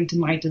according to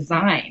my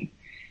design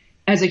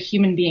as a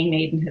human being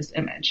made in his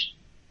image.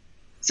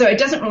 So it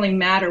doesn't really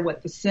matter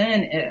what the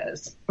sin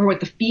is or what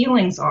the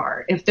feelings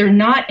are. If they're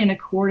not in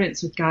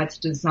accordance with God's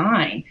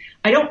design,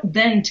 I don't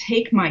then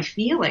take my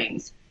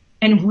feelings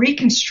and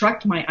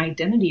reconstruct my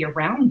identity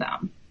around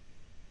them.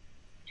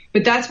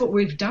 But that's what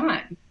we've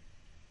done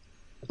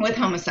with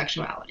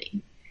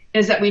homosexuality,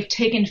 is that we've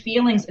taken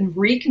feelings and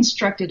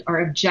reconstructed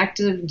our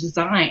objective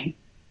design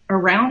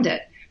around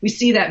it. We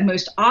see that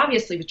most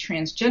obviously with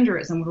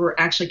transgenderism, where we're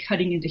actually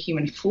cutting into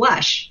human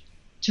flesh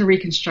to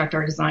reconstruct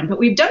our design. But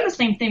we've done the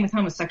same thing with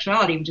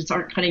homosexuality. We just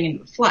aren't cutting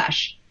into the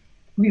flesh.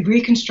 We've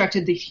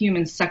reconstructed the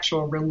human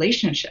sexual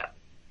relationship.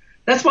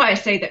 That's why I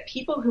say that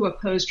people who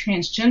oppose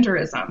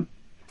transgenderism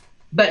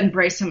but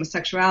embrace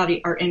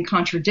homosexuality are in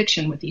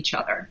contradiction with each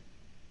other,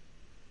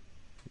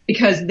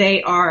 because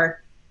they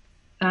are,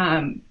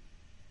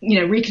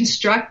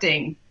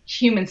 reconstructing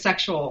human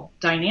sexual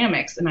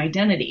dynamics and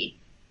identity.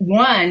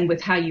 One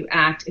with how you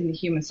act in the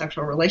human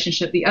sexual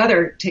relationship. The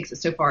other takes it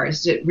so far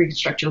as to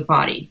reconstruct your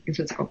body, your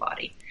physical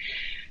body.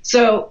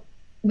 So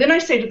then I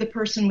say to the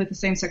person with the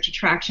same-sex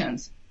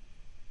attractions,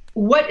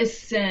 what is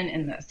sin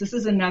in this? This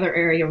is another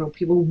area where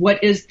people,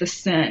 what is the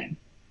sin?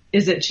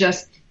 Is it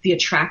just the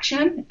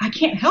attraction? I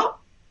can't help,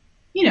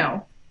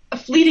 a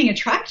fleeting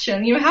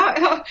attraction.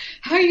 How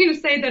are you going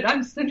to say that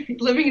I'm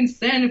living in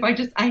sin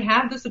if I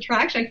have this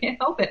attraction? I can't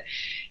help it.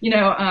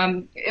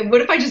 What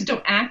if I just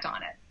don't act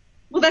on it?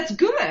 Well, that's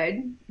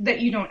good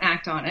that you don't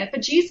act on it.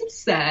 But Jesus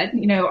said,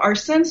 our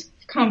sins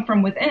come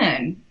from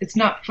within. It's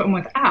not from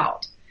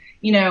without.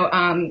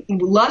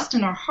 Lust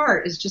in our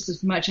heart is just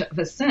as much of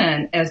a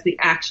sin as the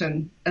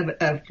action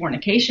of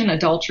fornication,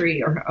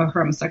 adultery, or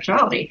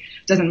homosexuality.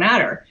 It doesn't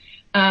matter.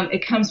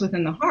 It comes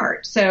within the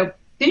heart. So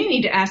then you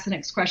need to ask the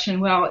next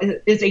question, well,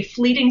 is a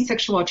fleeting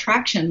sexual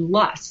attraction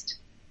lust?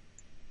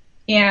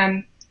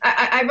 And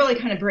I really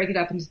kind of break it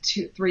up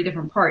into three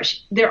different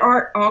parts. There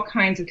are all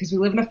kinds of, because we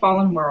live in a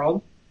fallen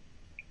world.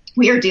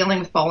 We are dealing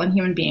with fallen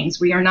human beings.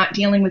 We are not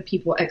dealing with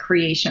people at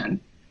creation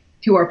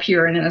who are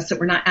pure and innocent.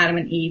 We're not Adam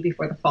and Eve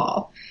before the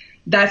fall.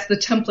 That's the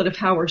template of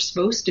how we're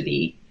supposed to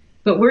be.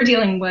 But we're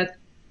dealing with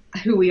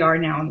who we are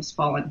now in this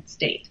fallen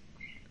state.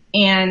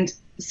 And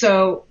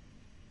so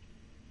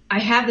I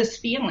have this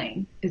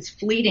feeling. It's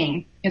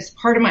fleeting. It's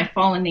part of my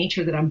fallen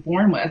nature that I'm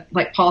born with.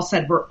 Like Paul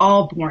said, we're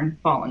all born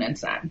fallen in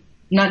sin.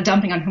 Not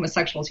dumping on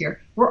homosexuals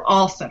here. We're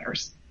all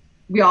sinners.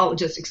 We all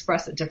just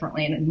express it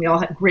differently, and we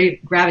all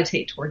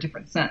gravitate toward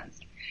different sins.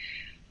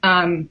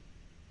 But,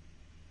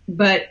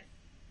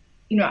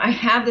 I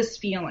have this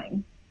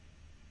feeling.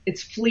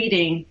 It's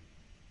fleeting.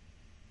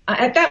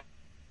 At that,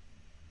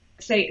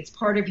 say it's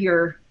part of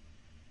your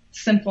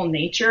sinful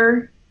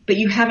nature, but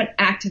you haven't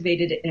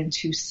activated it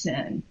into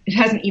sin. It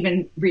hasn't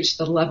even reached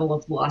the level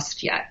of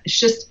lust yet. It's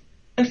just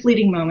a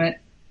fleeting moment,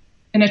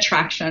 an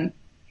attraction.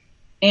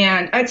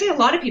 And I'd say a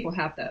lot of people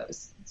have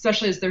those,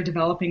 especially as they're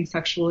developing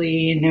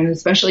sexually, and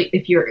especially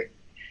if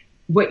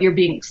what you're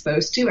being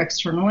exposed to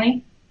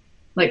externally.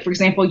 Like, for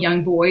example,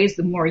 young boys,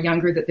 the more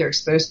younger that they're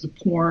exposed to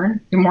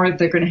porn, the more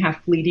they're going to have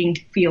fleeting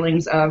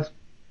feelings of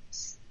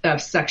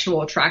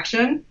sexual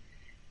attraction.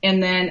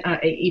 And then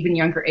at even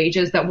younger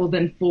ages, that will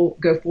then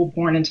go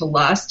full-born into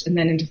lust and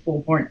then into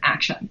full-born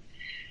action.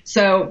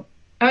 So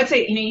I would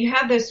say, you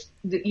have those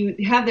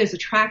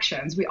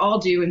attractions. We all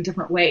do in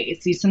different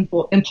ways, these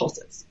sinful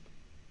impulses.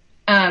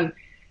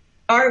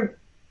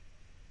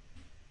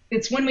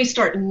 It's when we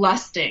start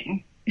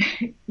lusting,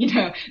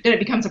 that it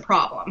becomes a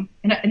problem.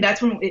 And that's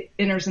when it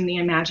enters in the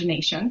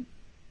imagination.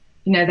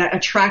 That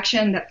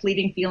attraction, that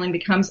fleeting feeling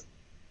becomes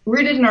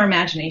rooted in our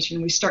imagination,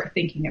 and we start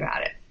thinking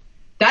about it.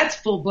 That's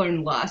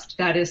full-blown lust.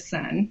 That is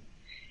sin.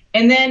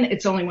 And then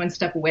it's only one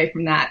step away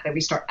from that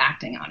we start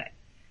acting on it.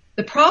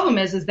 The problem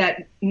is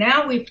that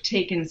now we've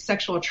taken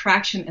sexual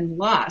attraction and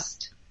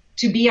lust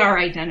to be our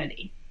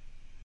identity.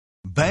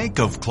 Bank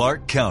of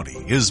Clark County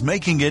is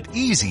making it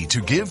easy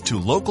to give to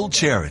local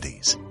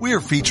charities. We're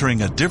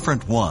featuring a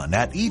different one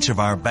at each of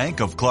our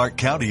Bank of Clark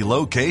County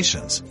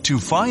locations. To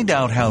find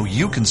out how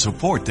you can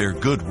support their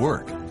good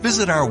work,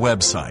 visit our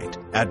website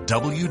at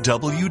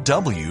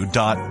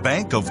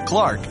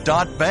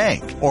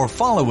www.bankofclark.bank or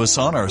follow us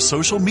on our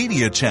social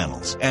media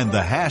channels and the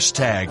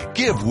hashtag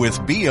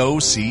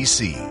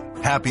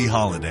GiveWithBOCC. Happy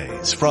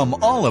holidays from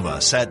all of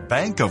us at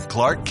Bank of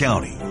Clark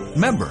County.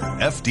 Member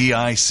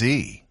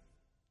FDIC.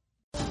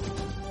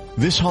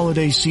 This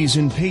holiday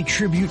season, pay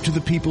tribute to the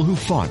people who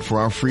fought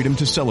for our freedom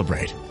to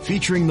celebrate.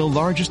 Featuring the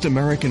largest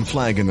American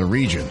flag in the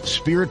region,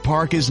 Spirit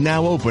Park is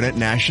now open at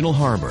National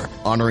Harbor,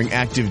 honoring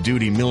active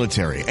duty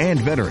military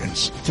and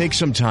veterans. Take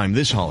some time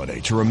this holiday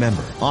to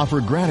remember, offer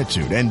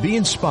gratitude, and be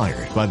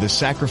inspired by the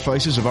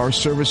sacrifices of our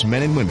service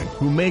men and women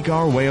who make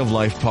our way of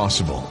life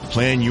possible.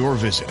 Plan your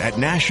visit at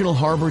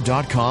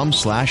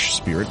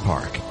nationalharbor.com/Spirit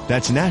Park.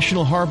 That's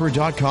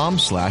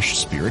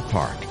nationalharbor.com/Spirit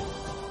Park.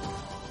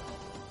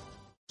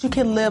 You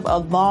can live a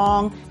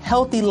long,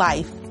 healthy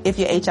life if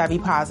you're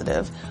HIV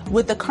positive.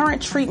 With the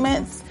current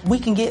treatments, we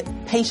can get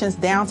patients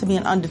down to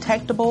being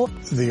undetectable.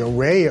 The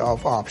array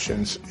of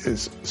options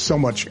is so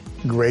much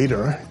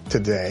greater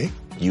today.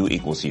 You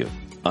equals you.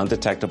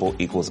 Undetectable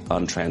equals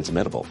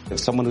untransmittable. If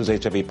someone who's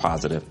HIV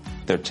positive,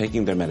 they're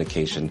taking their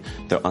medication,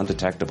 they're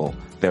undetectable,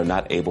 they're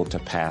not able to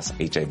pass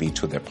HIV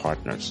to their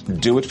partners.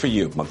 Do it for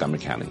you, Montgomery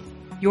County.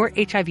 Your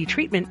HIV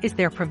treatment is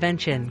their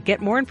prevention.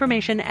 Get more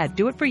information at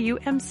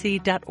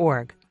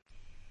doitforyoumc.org.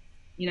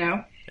 You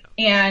know?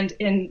 And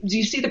do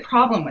you see the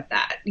problem with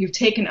that? You've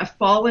taken a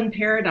fallen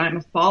paradigm,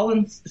 a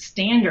fallen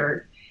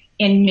standard,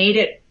 and made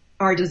it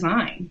our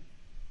design.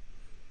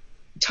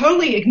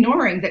 Totally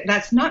ignoring that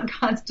that's not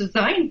God's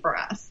design for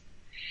us.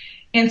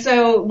 And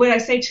so what I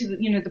say to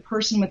the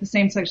person with the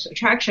same-sex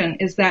attraction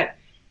is that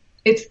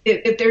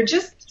if they're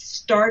just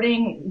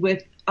starting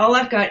with, all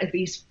I've got is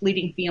these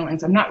fleeting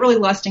feelings, I'm not really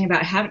lusting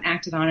about it, haven't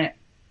acted on it,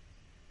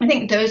 I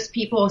think those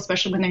people,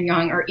 especially when they're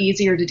young, are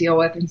easier to deal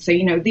with and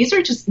say, these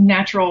are just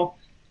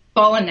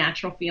fallen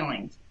natural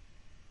feelings,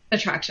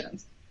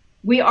 attractions.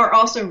 We are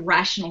also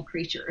rational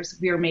creatures.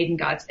 We are made in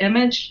God's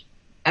image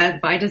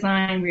by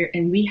design,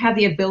 and we have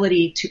the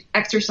ability to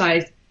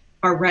exercise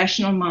our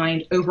rational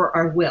mind over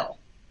our will.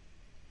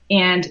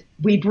 And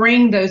we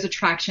bring those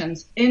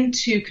attractions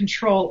into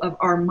control of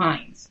our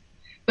minds.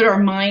 But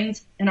our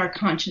minds and our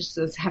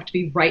consciences have to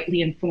be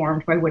rightly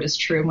informed by what is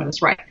true and what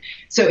is right.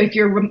 So if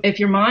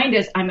your mind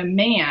is, I'm a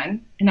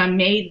man and I'm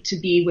made to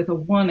be with a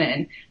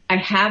woman, I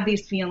have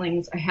these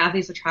feelings, I have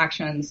these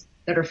attractions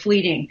that are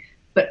fleeting,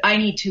 but I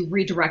need to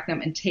redirect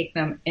them and take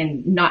them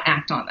and not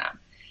act on them.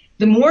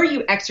 The more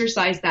you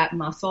exercise that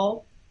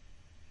muscle,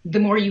 the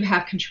more you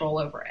have control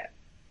over it.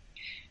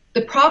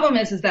 The problem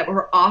is that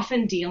we're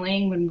often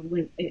dealing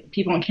when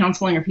people in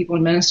counseling or people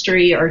in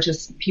ministry or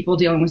just people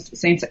dealing with the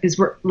same sex, is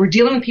we're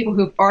dealing with people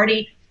who've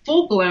already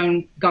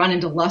full-blown gone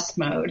into lust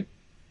mode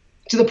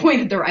to the point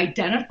that they're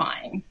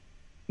identifying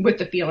with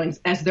the feelings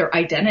as their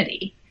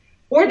identity,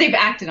 or they've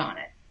acted on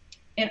it.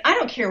 And I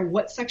don't care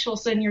what sexual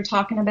sin you're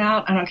talking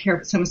about. I don't care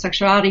if it's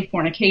homosexuality,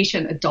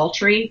 fornication,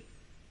 adultery.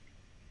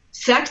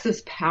 Sex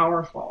is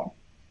powerful.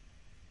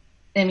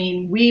 I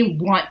mean, we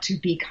want to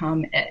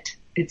become it.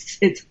 It's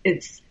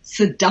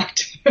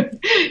seductive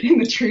in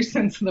the true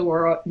sense of the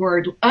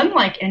word,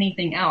 unlike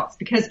anything else,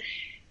 because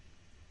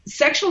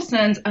sexual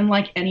sins,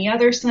 unlike any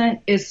other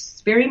sin,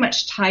 is very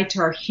much tied to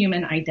our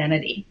human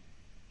identity,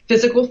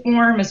 physical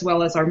form as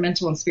well as our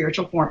mental and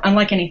spiritual form,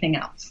 unlike anything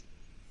else.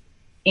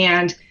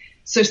 And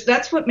so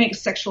that's what makes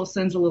sexual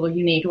sins a little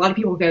unique. A lot of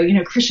people go,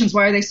 Christians,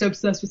 why are they so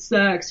obsessed with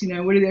sex?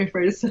 What are they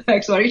afraid of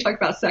sex? Why do you talk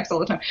about sex all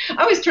the time?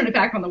 I always turn it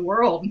back on the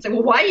world and say,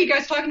 well, why are you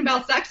guys talking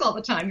about sex all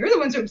the time? You're the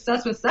ones who are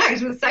obsessed with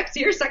sex. With sex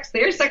here, sex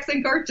there, sex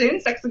in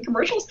cartoons, sex in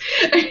commercials,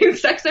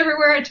 sex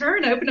everywhere I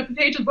turn. I open up a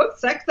page of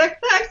books, sex, sex,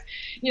 sex.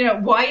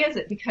 Why is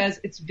it? Because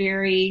it's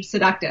very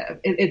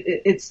seductive.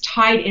 It's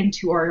tied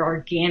into our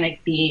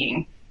organic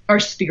being, our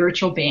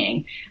spiritual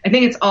being. I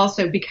think it's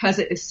also because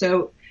it is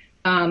so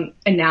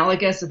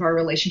analogous of our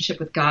relationship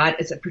with God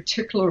as a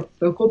particular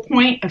focal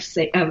point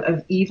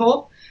of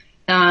evil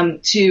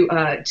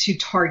to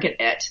target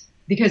it,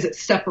 because it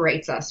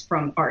separates us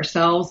from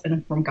ourselves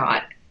and from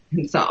God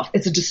himself.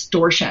 It's a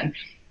distortion.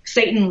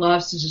 Satan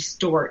loves to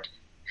distort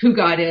who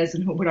God is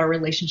and what our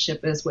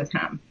relationship is with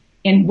him.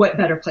 And what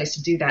better place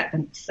to do that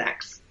than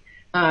sex,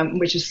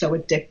 which is so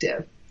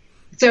addictive.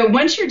 So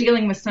once you're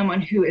dealing with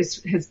someone who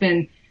has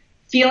been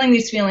feeling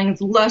these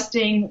feelings,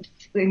 lusting,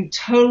 and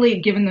totally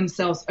given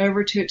themselves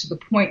over to it to the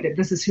point that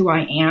this is who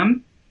I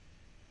am,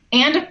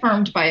 and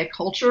affirmed by a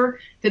culture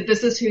that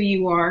this is who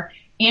you are,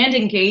 and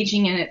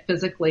engaging in it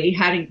physically,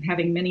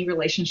 having many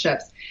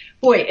relationships,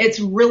 boy, it's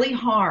really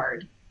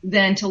hard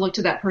then to look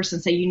to that person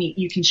and say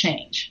you can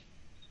change.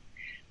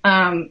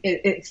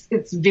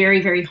 It's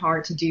very, very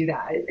hard to do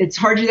that. It's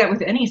hard to do that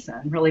with any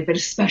sin, really, but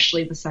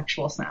especially the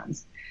sexual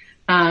sins.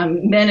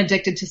 Men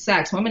addicted to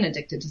sex, women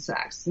addicted to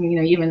sex.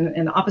 And, even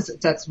in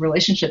opposite sex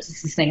relationships,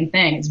 it's the same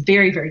thing. It's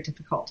very, very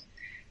difficult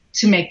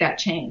to make that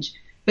change.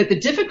 But the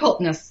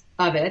difficulty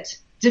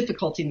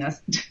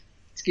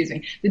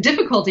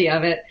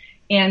of it,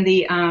 and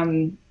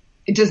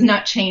it does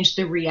not change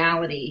the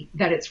reality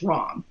that it's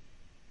wrong,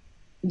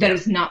 that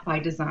it's not by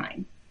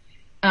design.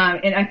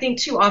 And I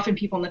think too often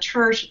people in the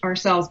church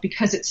ourselves,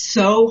 because it's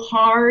so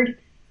hard,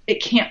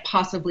 it can't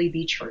possibly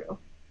be true.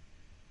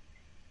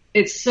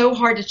 It's so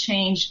hard to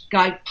change.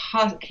 God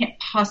can't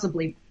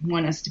possibly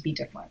want us to be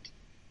different.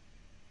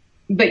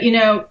 But,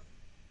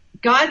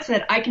 God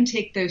said, I can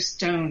take those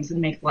stones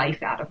and make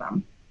life out of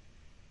them.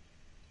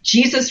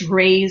 Jesus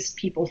raised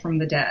people from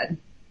the dead.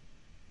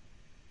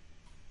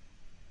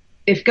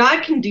 If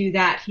God can do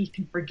that, he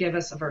can forgive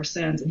us of our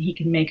sins, and he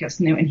can make us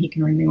new, and he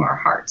can renew our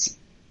hearts.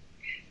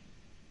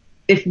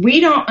 If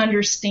we don't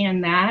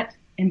understand that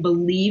and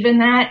believe in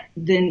that,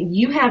 then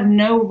you have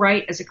no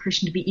right as a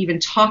Christian to be even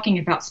talking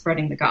about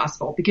spreading the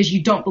gospel, because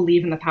you don't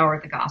believe in the power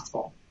of the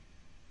gospel.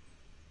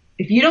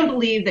 If you don't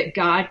believe that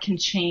God can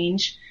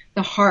change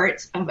the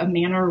hearts of a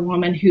man or a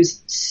woman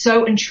who's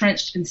so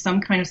entrenched in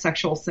some kind of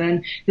sexual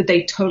sin that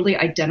they totally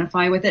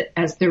identify with it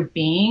as their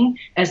being,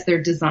 as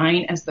their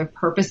design, as their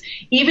purpose,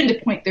 even to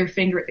point their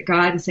finger at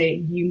God and say,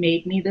 you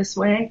made me this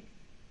way.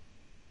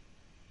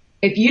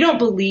 If you don't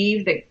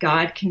believe that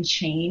God can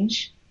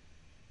change,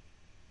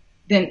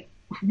 then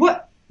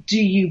what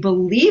do you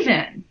believe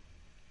in?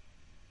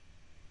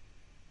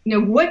 You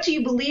know, what do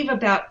you believe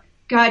about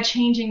God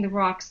changing the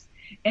rocks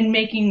and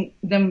making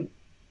them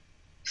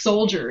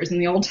soldiers in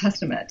the Old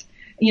Testament?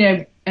 You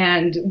know,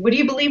 and what do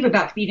you believe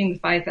about feeding the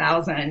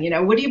 5,000? You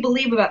know, what do you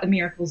believe about the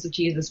miracles of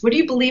Jesus? What do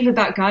you believe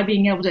about God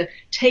being able to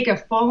take a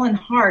fallen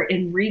heart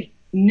and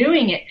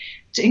renewing it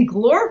and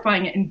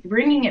glorifying it and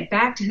bringing it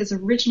back to his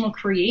original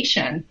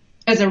creation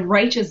as a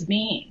righteous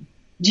being?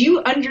 Do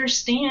you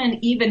understand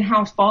even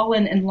how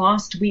fallen and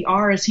lost we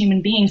are as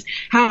human beings,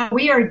 how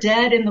we are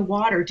dead in the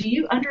water? Do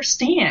you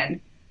understand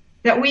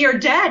that we are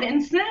dead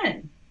in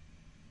sin?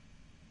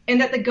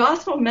 And that the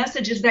gospel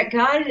message is that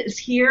God is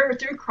here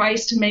through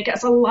Christ to make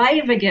us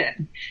alive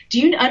again. Do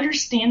you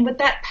understand what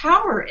that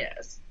power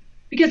is?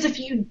 Because if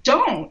you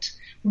don't,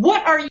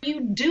 what are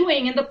you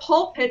doing in the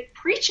pulpit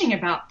preaching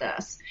about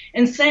this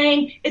and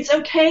saying it's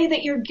okay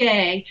that you're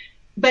gay,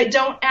 but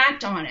don't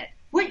act on it?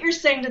 What you're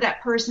saying to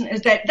that person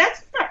is that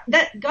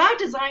that God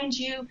designed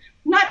you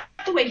not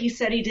the way he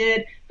said he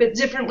did, but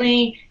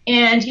differently.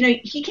 And, you know,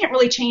 he can't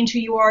really change who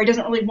you are. He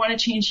doesn't really want to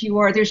change who you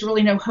are. There's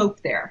really no hope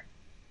there.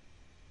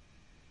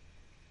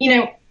 You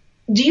know,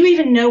 do you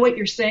even know what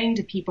you're saying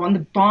to people and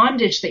the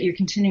bondage that you're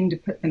continuing to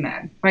put them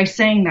in by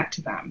saying that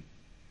to them?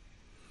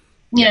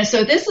 You know,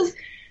 so this is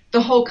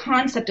the whole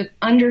concept of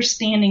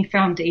understanding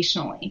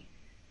foundationally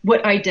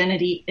what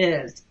identity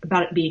is,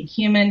 about it being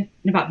human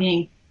and about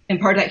being and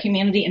part of that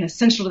humanity, and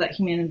essential to that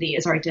humanity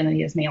is our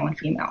identity as male and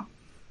female.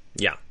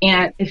 Yeah.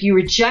 And if you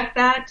reject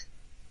that,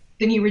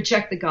 then you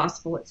reject the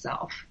gospel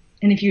itself.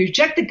 And if you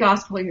reject the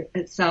gospel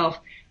itself,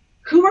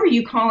 who are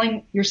you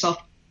calling yourself?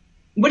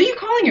 What are you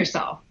calling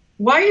yourself?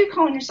 Why are you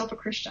calling yourself a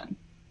Christian?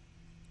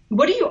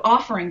 What are you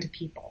offering to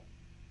people?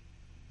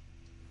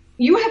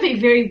 You have a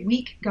very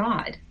weak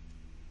God.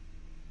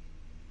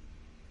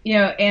 You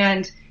know,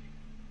 and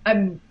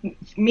I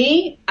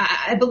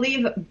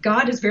believe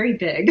God is very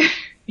big.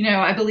 You know,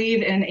 I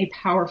believe in a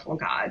powerful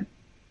God.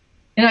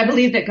 And I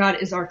believe that God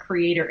is our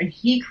creator and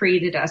he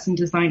created us and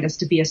designed us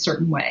to be a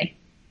certain way.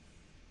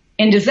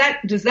 And does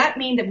that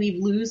mean that we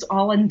lose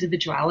all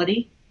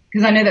individuality?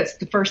 Because I know that's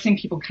the first thing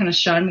people kind of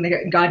shun when they go,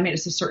 God made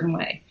us a certain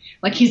way.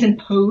 Like he's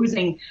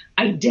imposing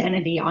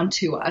identity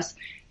onto us.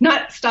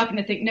 Not stopping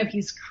to think, no,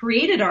 he's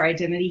created our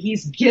identity.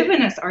 He's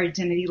given us our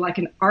identity like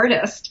an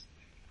artist.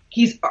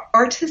 He's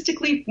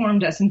artistically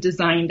formed us and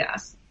designed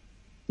us.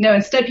 No,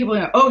 instead people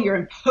go, oh, you're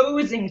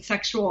imposing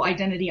sexual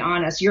identity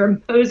on us. You're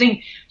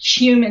imposing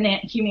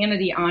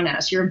humanity on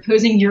us. You're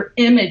imposing your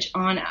image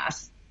on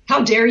us.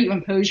 How dare you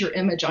impose your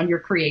image on your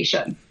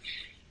creation?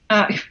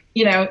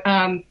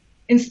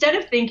 Instead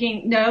of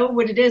thinking, no,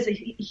 what it is,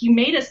 he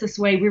made us this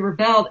way. We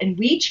rebelled and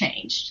we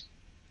changed.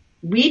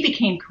 We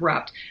became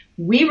corrupt.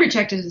 We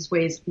rejected his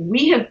ways.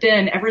 We have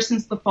been, ever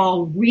since the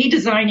fall,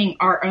 redesigning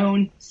our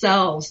own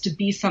selves to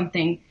be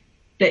something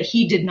that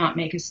he did not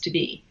make us to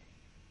be.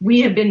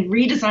 We have been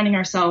redesigning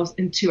ourselves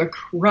into a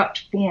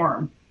corrupt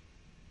form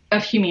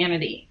of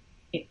humanity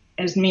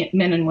as men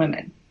and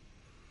women.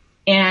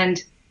 And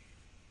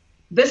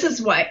this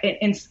is why,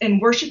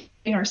 and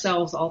worshiping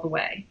ourselves all the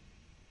way.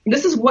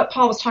 This is what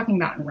Paul was talking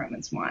about in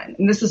Romans 1.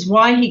 And this is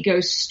why he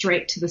goes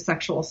straight to the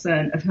sexual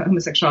sin of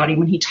homosexuality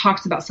when he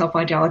talks about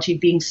self-idolatry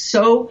being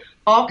so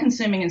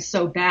all-consuming and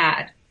so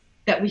bad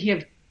that we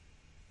have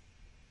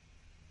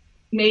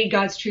made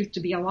God's truth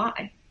to be a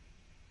lie.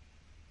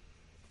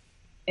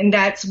 And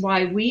that's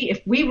why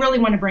if we really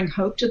want to bring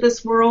hope to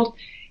this world,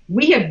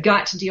 we have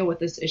got to deal with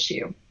this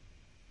issue.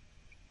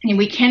 And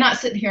we cannot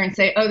sit here and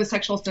say, oh, the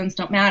sexual sins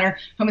don't matter.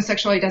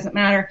 Homosexuality doesn't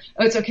matter.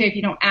 Oh, it's okay if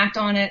you don't act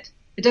on it.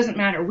 It doesn't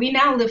matter. We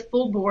now live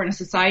full bore in a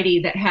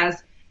society that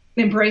has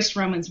embraced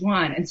Romans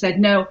 1 and said,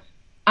 no,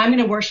 I'm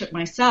going to worship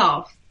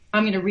myself.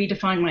 I'm going to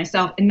redefine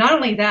myself. And not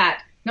only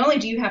that, not only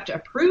do you have to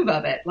approve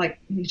of it, like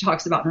he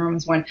talks about in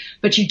Romans 1,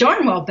 but you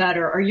darn well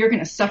better, or you're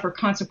going to suffer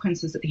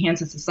consequences at the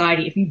hands of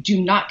society if you do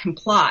not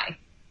comply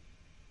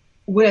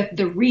with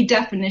the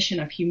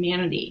redefinition of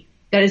humanity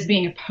that is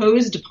being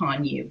imposed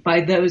upon you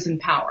by those in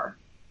power,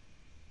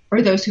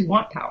 or those who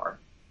want power,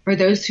 or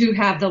those who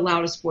have the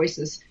loudest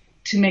voices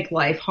to make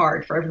life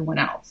hard for everyone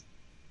else.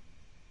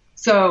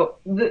 So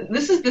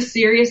this is the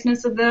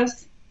seriousness of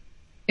this.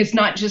 It's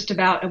not just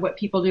about what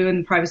people do in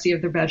the privacy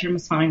of their bedroom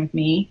is fine with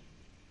me.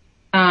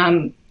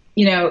 As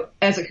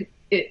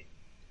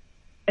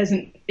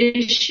an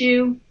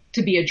issue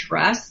to be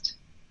addressed,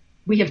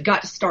 we have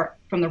got to start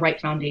from the right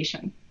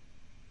foundation,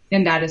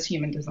 and that is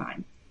human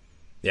design.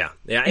 Yeah,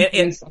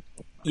 and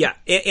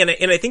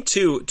I think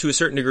too, to a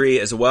certain degree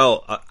as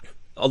well,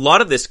 a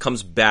lot of this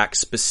comes back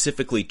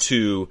specifically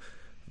to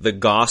the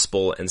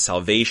gospel and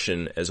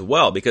salvation as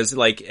well, because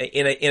I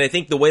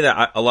think the way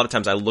that a lot of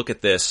times I look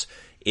at this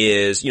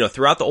is,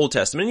 throughout the Old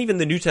Testament and even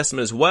the New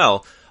Testament as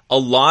well, a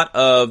lot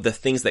of the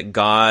things that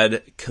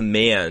God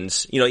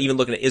commands, even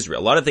looking at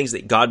Israel, a lot of things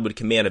that God would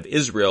command of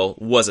Israel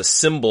was a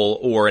symbol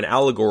or an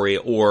allegory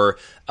or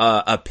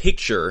a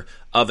picture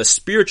of a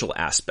spiritual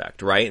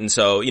aspect, right? And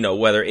so,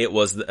 whether it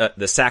was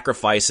the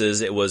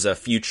sacrifices, it was a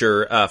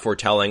future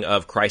foretelling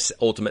of Christ's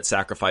ultimate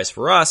sacrifice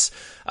for us.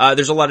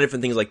 There's a lot of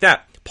different things like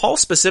that. Paul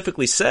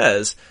specifically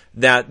says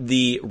that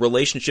the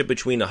relationship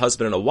between a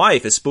husband and a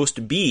wife is supposed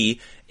to be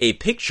a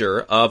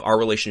picture of our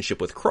relationship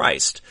with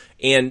Christ.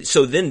 And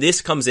so then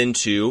this comes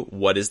into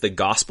what is the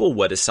gospel,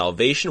 what is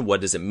salvation,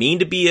 what does it mean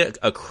to be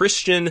a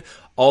Christian,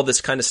 all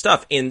this kind of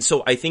stuff. And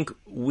so I think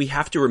we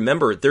have to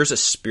remember there's a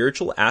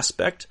spiritual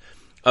aspect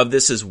of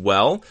this as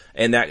well,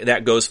 and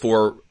that goes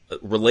for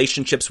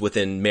relationships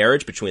within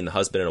marriage between the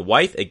husband and a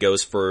wife. It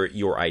goes for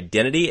your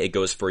identity. It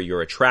goes for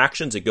your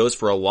attractions. It goes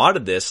for a lot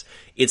of this.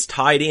 It's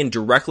tied in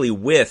directly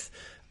with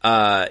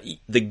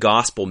the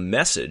gospel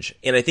message.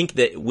 And I think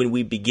that when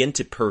we begin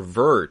to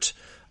pervert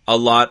a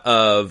lot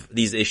of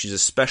these issues,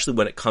 especially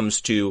when it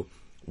comes to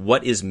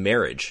what is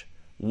marriage,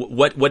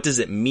 what does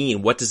it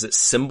mean? What does it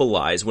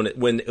symbolize?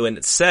 When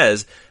it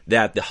says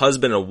that the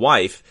husband and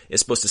wife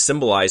is supposed to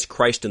symbolize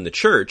Christ and the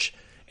church,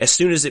 as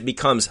soon as it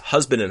becomes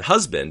husband and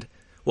husband,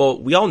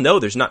 well, we all know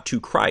there's not two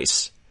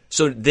Christs.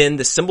 So then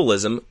the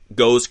symbolism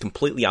goes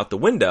completely out the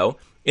window.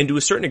 And to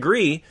a certain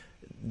degree,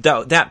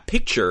 that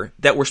picture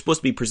that we're supposed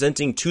to be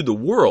presenting to the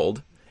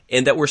world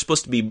and that we're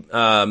supposed to be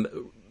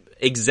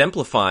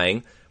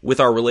exemplifying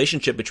with our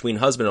relationship between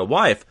husband and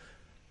wife,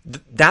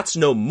 that's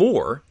no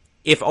more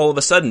if all of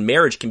a sudden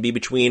marriage can be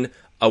between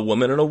a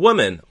woman and a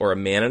woman, or a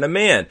man and a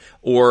man,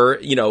 or,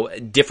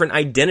 different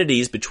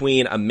identities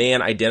between a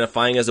man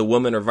identifying as a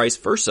woman or vice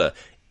versa.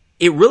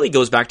 It really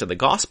goes back to the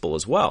gospel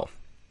as well.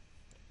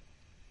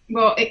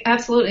 Well,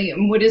 absolutely.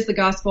 And what is the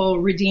gospel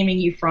redeeming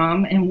you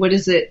from? And what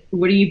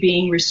are you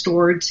being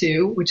restored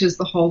to, which is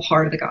the whole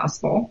heart of the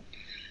gospel?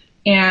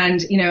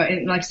 And,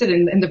 and like I said,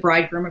 in the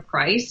bridegroom of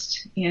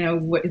Christ,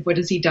 what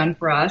has he done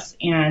for us?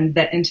 And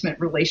that intimate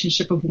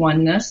relationship of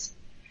oneness.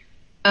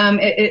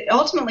 It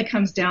ultimately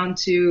comes down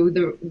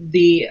to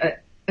the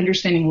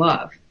understanding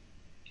love.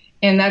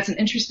 And that's an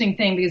interesting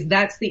thing, because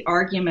that's the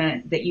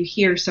argument that you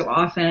hear so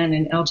often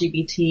in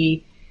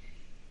LGBT,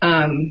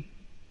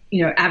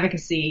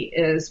 advocacy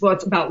is, well,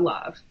 it's about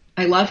love.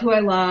 I love who I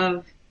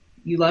love.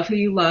 You love who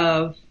you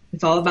love.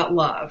 It's all about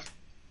love.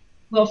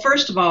 Well,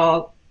 first of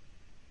all,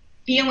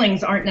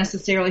 feelings aren't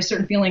necessarily,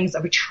 certain feelings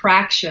of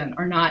attraction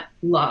are not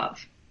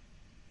love.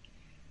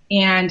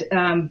 And,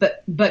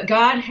 but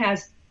God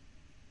has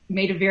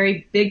made a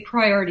very big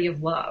priority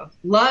of love.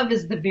 Love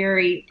is the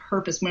very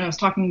purpose. When I was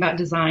talking about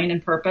design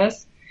and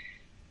purpose,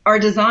 our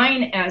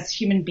design as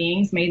human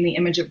beings made in the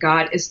image of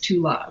God is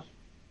to love.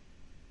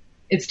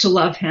 It's to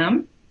love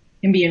him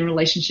and be in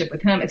relationship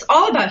with him. It's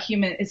all about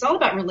it's all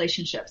about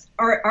relationships.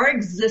 Our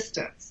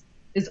existence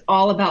is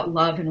all about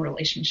love and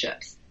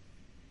relationships.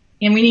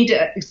 And we need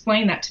to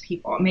explain that to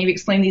people, maybe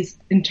explain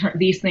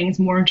these things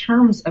more in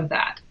terms of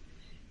that.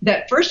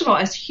 That first of all,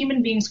 as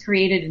human beings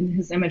created in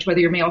his image,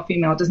 whether you're male or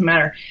female, it doesn't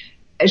matter.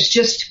 As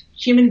just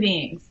human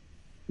beings,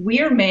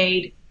 we are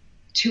made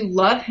to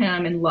love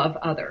him and love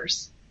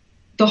others.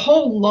 The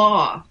whole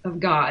law of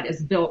God is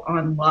built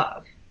on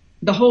love.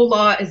 The whole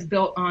law is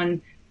built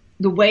on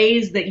the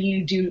ways that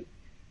you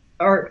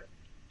are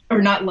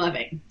not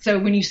loving. So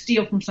when you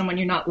steal from someone,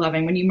 you're not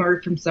loving. When you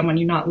murder from someone,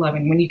 you're not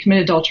loving. When you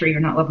commit adultery, you're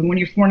not loving. When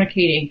you're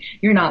fornicating,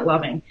 you're not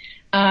loving.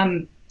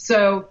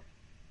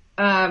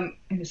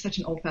 It's such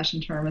an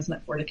old-fashioned term, isn't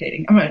it?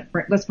 Fornicating.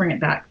 Let's bring it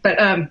back. But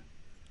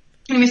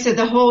anyway, so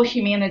the whole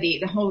humanity,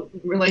 the whole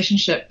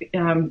relationship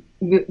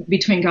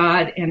between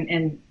God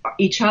and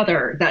each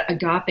other, that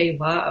agape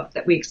love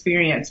that we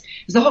experience,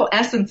 is the whole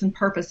essence and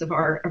purpose of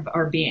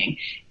our being.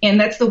 And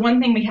that's the one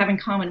thing we have in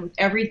common with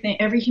every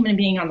human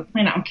being on the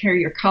planet. I don't care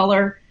your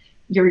color,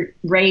 your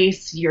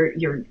race,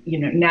 your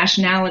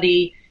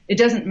nationality. It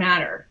doesn't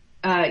matter.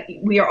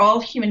 We are all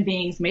human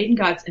beings made in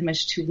God's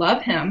image to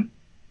love him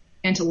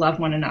and to love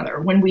one another.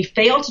 When we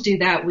fail to do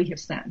that, we have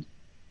sinned.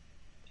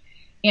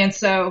 And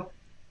so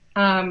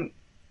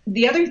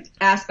the other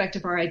aspect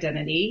of our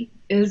identity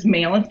is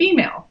male and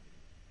female.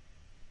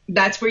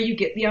 That's where you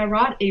get the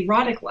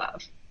erotic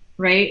love,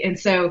 right? And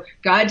so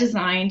God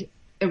designed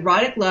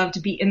erotic love to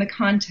be in the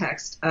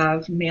context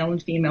of male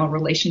and female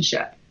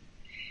relationship.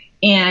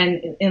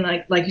 And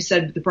like you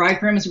said, the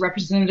bridegroom is a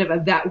representative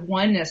of that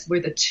oneness where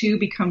the two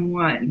become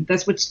one.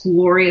 That's what's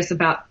glorious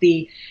about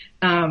the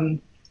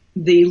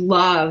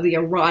love, the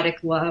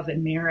erotic love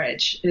in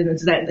marriage. And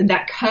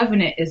that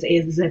covenant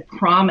is a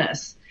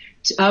promise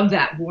of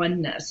that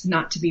oneness,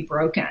 not to be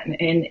broken.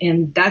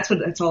 And that's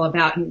what it's all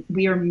about. And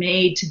we are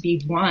made to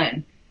be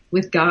one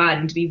with God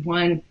and to be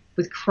one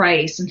with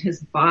Christ and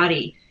his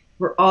body.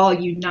 We're all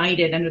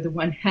united under the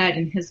one head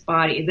in his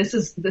body. This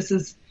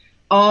is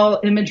all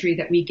imagery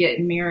that we get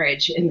in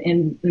marriage,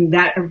 and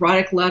that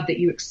erotic love that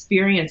you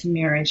experience in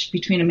marriage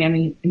between a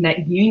man and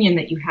that union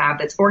that you have,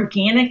 that's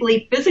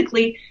organically,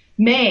 physically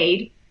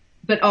made,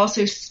 but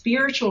also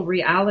spiritual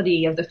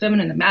reality of the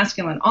feminine, the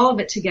masculine, all of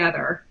it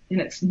together in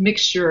its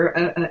mixture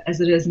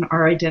as it is in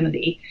our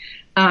identity,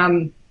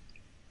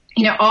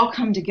 all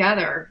come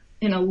together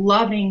in a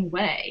loving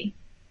way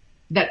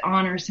that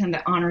honors him,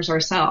 that honors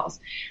ourselves.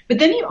 But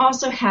then you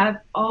also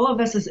have all of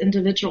us as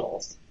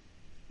individuals.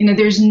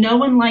 There's no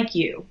one like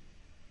you,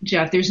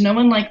 Jeff. There's no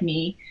one like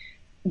me.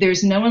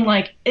 There's no one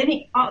like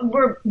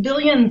we're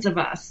billions of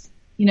us,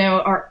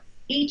 are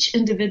each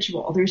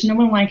individual. There's no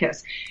one like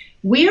us.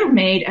 We are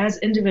made as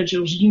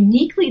individuals,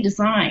 uniquely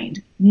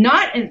designed,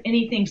 not in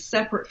anything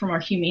separate from our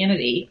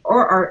humanity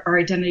or our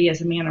identity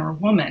as a man or a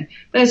woman,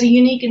 but as a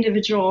unique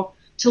individual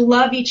to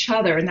love each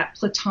other in that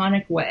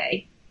platonic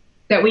way,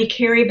 that we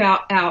carry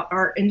out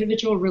our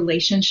individual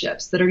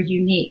relationships that are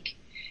unique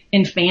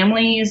in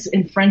families,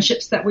 in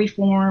friendships that we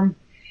form.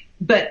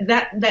 But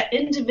that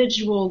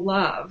individual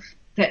love,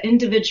 that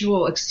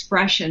individual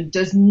expression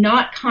does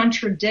not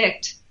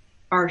contradict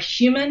our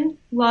human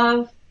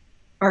love,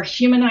 our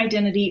human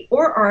identity,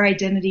 or our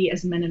identity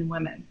as men and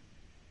women,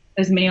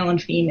 as male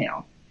and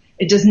female.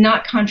 It does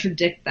not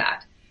contradict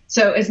that.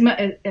 So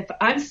if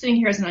I'm sitting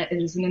here as an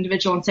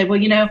individual and say,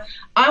 well,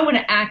 I want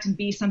to act and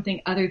be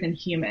something other than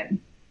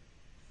human.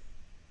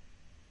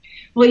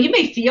 Well, you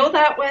may feel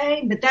that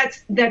way, but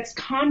that's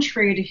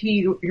contrary to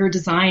who your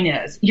design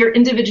is. Your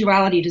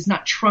individuality does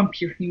not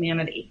trump your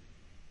humanity.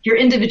 Your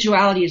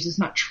individuality does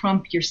not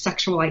trump your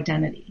sexual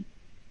identity.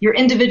 Your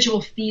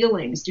individual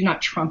feelings do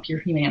not trump your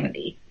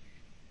humanity.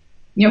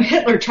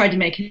 Hitler tried to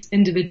make his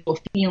individual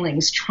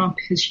feelings trump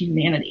his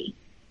humanity.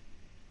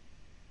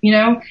 You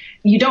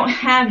don't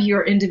have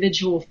your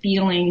individual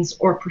feelings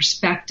or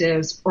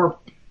perspectives or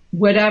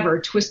whatever,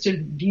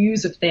 twisted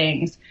views of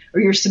things, or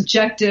your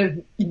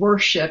subjective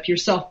worship, your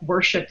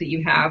self-worship that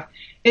you have.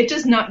 It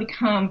does not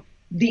become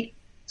the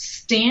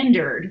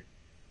standard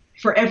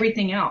for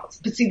everything else.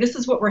 But see, this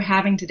is what we're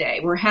having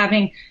today. We're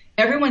having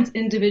everyone's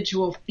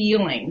individual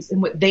feelings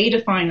and what they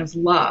define as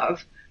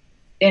love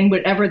and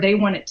whatever they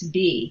want it to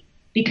be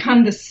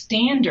become the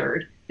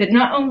standard that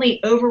not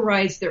only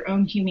overrides their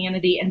own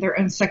humanity and their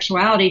own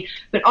sexuality,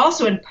 but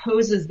also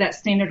imposes that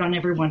standard on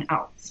everyone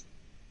else.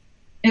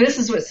 And this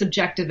is what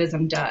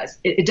subjectivism does.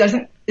 It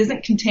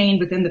isn't contained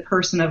within the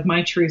person of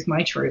my truth,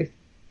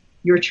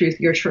 your truth,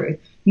 your truth.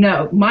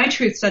 No, my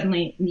truth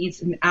suddenly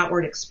needs an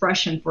outward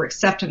expression for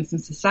acceptance in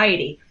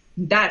society.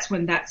 That's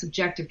when that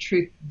subjective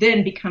truth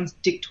then becomes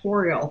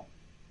dictatorial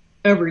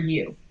over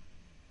you,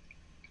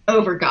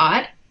 over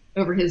God,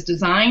 over his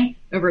design,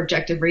 over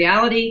objective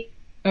reality,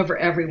 over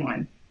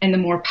everyone. And the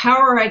more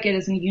power I get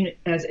as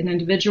an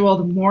individual,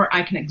 the more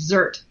I can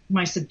exert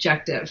my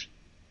subjective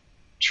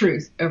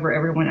truth over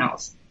everyone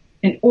else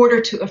in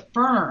order to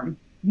affirm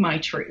my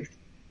truth,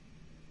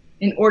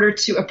 in order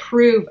to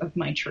approve of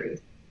my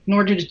truth, in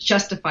order to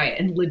justify it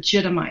and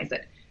legitimize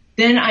it.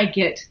 Then I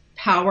get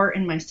power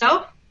in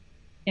myself,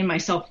 and my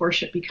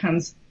self-worship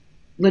becomes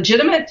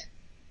legitimate,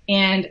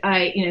 and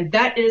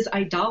that is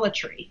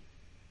idolatry,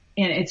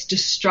 and it's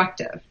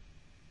destructive.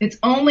 It's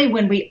only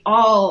when we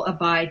all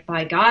abide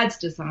by God's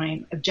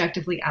design,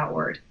 objectively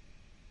outward,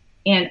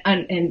 and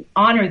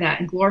honor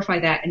that and glorify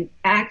that and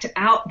act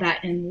out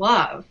that in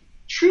love,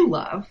 true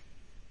love,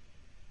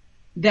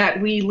 that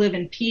we live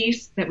in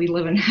peace, that we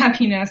live in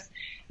happiness,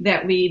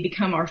 that we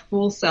become our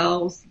full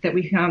selves, that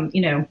we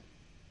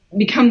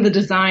become the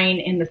design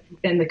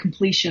and the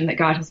completion that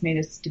God has made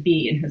us to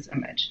be in his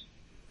image.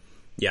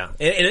 Yeah.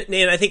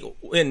 And I think,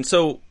 and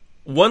so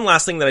one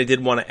last thing that I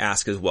did want to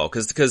ask as well,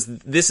 because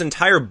this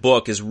entire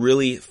book is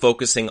really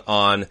focusing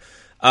on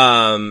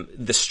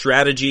the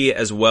strategy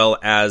as well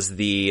as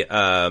the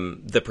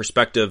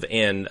perspective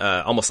and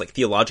almost like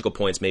theological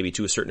points, maybe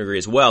to a certain degree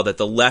as well, that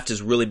the left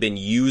has really been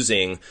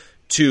using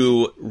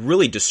to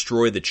really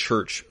destroy the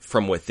church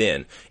from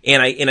within.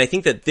 And I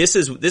think that this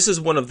is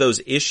one of those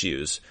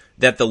issues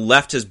that the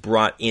left has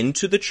brought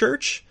into the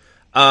church.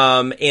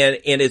 And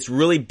it's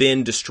really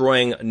been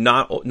destroying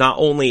not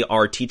only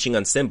our teaching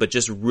on sin, but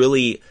just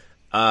really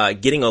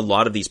getting a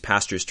lot of these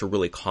pastors to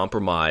really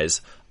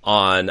compromise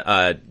on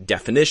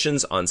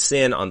definitions, on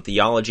sin, on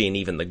theology, and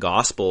even the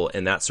gospel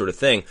and that sort of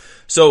thing.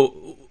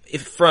 So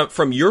if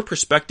from your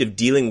perspective,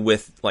 dealing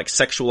with like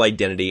sexual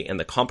identity and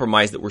the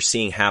compromise that we're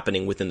seeing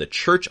happening within the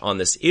church on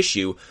this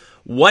issue,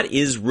 what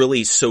is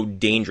really so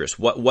dangerous?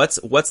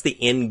 What's the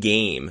end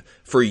game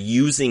for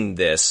using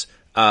this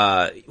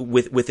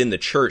within the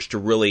church to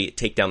really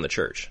take down the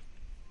church?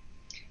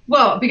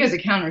 Well, because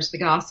it counters the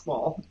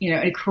gospel.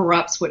 It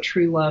corrupts what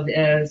true love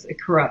is.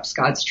 It corrupts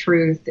God's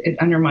truth. It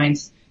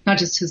undermines not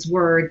just his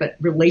word, but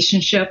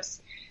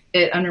relationships.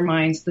 It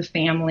undermines the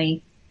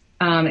family.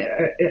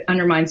 It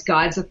undermines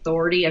God's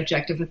authority,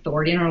 objective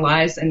authority in our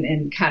lives,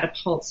 and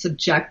catapults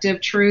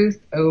subjective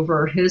truth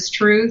over his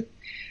truth.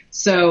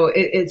 So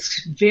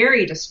it's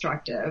very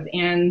destructive,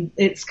 and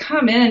it's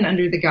come in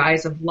under the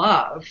guise of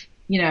love,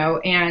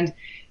 and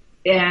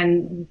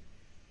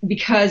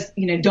because,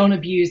 don't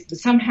abuse, but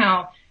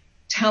somehow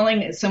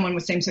telling someone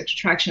with same-sex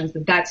attractions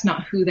that that's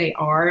not who they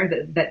are,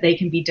 that they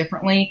can be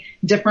different,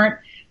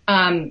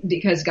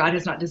 because God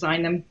has not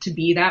designed them to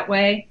be that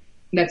way.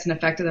 That's an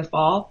effect of the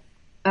fall.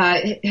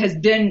 It has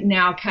been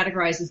now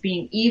categorized as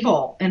being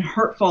evil and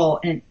hurtful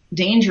and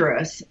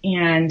dangerous,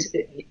 and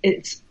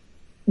it's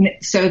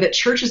so that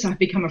churches have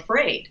become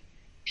afraid.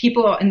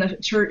 People in the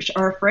church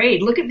are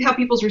afraid. Look at how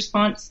people's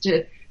response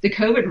to the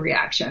COVID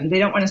reaction. They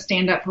don't want to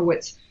stand up for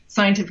what's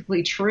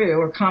scientifically true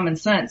or common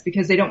sense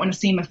because they don't want to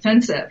seem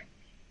offensive.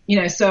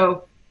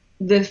 So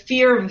the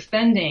fear of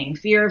offending,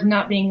 fear of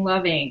not being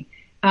loving,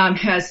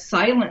 has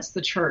silenced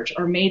the church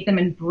or made them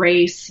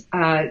embrace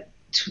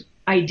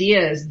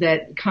ideas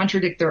that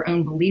contradict their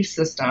own belief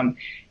system.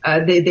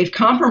 They've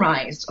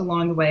compromised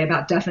along the way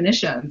about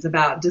definitions,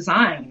 about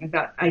design,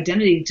 about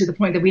identity, to the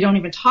point that we don't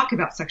even talk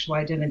about sexual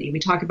identity. We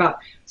talk about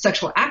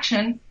sexual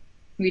action.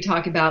 We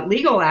talk about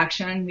legal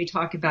action. We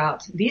talk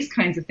about these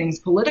kinds of things,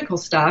 political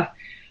stuff.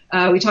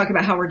 We talk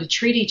about how we're to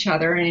treat each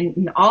other,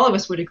 and all of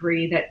us would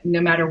agree that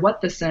no matter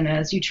what the sin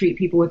is, you treat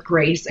people with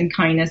grace and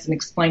kindness and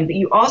explain, but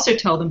you also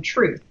tell them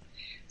truth.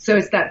 So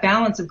it's that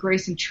balance of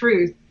grace and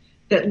truth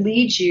that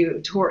leads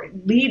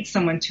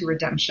someone to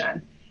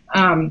redemption.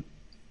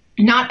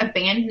 Not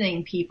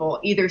abandoning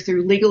people either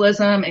through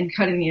legalism and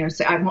cutting,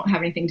 say, I won't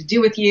have anything to do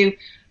with you,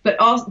 but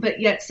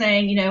yet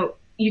saying,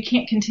 you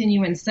can't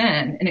continue in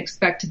sin and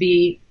expect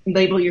to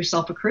label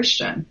yourself a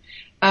Christian.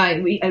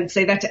 I would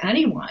say that to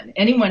anyone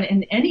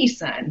in any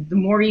sin. The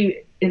more and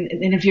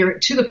if you're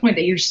to the point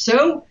that you're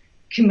so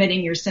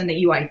committing your sin that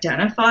you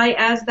identify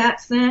as that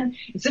sin.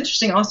 It's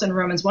interesting also in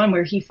Romans 1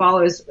 where he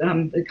follows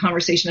the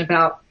conversation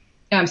about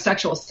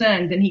sexual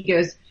sin. Then he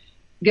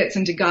gets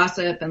into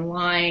gossip and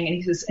lying, and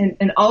he says,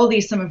 and all of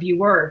these some of you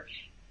were.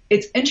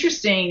 It's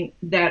interesting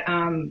that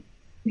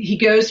he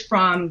goes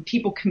from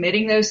people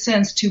committing those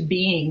sins to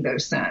being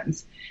those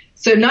sins.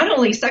 So not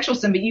only sexual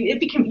sin, but you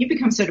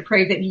become so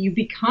depraved that you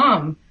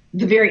become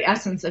the very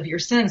essence of your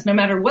sins, no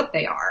matter what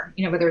they are.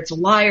 Whether it's a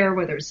liar,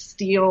 whether it's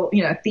steal,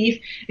 a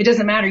thief, it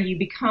doesn't matter. You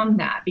become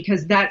that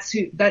because that's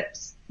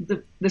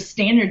the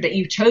standard that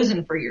you've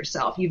chosen for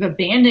yourself. You've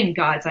abandoned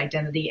God's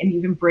identity and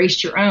you've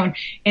embraced your own.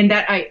 And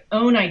that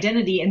own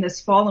identity in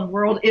this fallen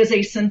world is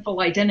a sinful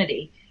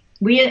identity.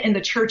 We in the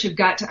church have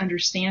got to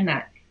understand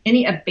that.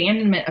 Any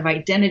abandonment of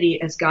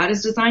identity as God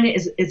has designed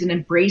it is an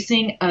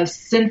embracing of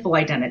sinful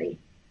identity.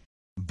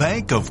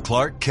 Bank of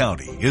Clark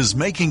County is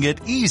making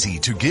it easy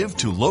to give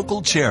to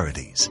local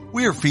charities.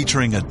 We're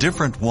featuring a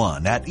different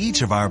one at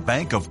each of our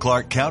Bank of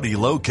Clark County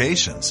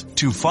locations.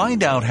 To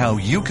find out how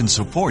you can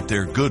support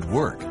their good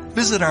work,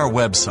 visit our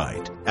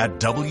website at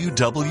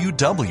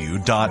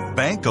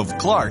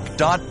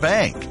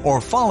www.bankofclark.bank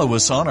or follow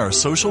us on our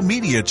social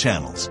media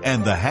channels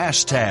and the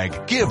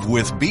hashtag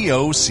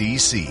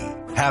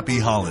GiveWithBOCC. Happy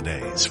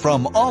holidays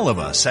from all of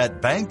us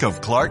at Bank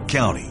of Clark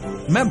County.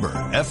 Member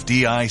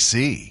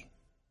FDIC.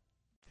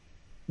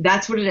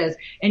 That's what it is.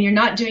 And you're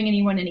not doing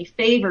anyone any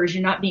favors.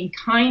 You're not being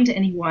kind to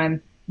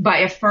anyone by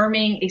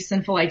affirming a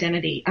sinful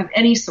identity of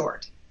any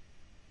sort.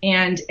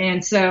 And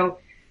so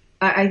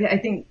I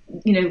think,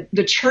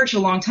 the church a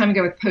long time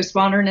ago with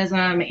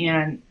postmodernism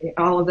and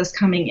all of this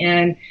coming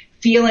in,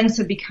 feelings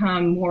have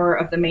become more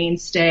of the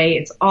mainstay.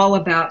 It's all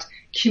about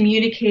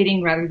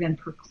communicating rather than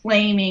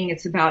proclaiming.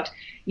 It's about,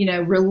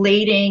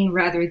 relating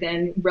rather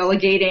than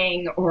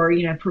relegating or,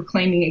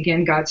 proclaiming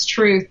again God's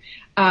truth.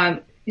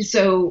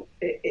 So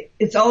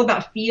it's all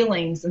about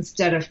feelings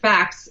instead of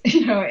facts,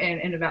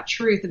 and about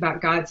truth,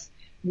 about God's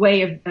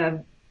way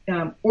of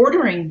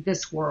ordering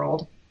this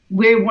world.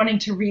 We're wanting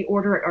to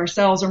reorder it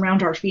ourselves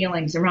around our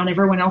feelings, around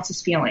everyone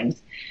else's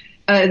feelings.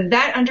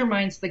 That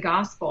undermines the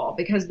gospel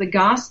because the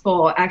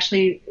gospel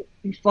actually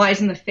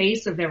flies in the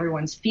face of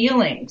everyone's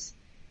feelings.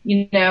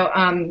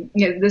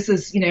 This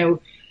is,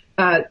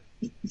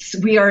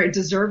 we are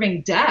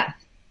deserving death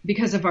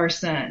because of our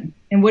sin.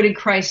 And what did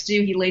Christ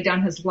do? He laid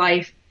down his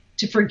life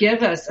to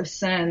forgive us of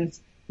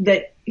sins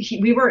that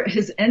we were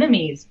his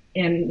enemies,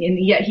 and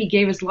yet he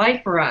gave his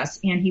life for us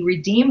and he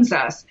redeems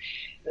us.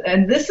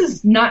 And this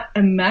is not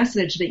a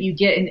message that you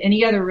get in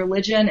any other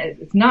religion.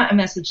 It's not a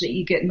message that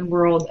you get in the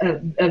world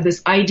of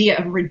this idea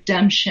of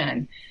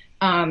redemption,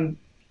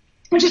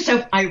 which is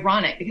so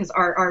ironic because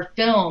our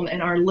film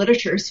and our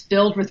literature is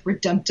filled with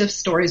redemptive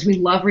stories. We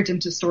love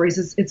redemptive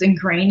stories. It's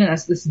ingrained in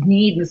us, this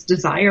need, this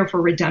desire for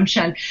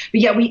redemption.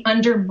 But yet we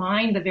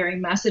undermine the very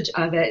message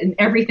of it and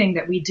everything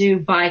that we do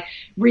by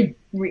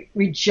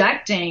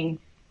rejecting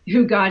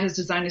who God has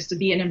designed us to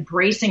be and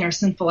embracing our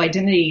sinful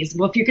identities.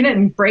 Well, if you're going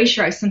to embrace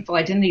your sinful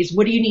identities,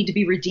 what do you need to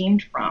be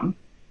redeemed from?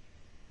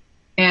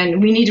 And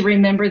we need to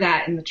remember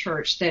that in the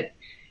church, that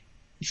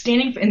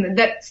standing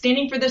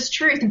for this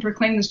truth and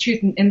proclaiming this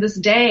truth in this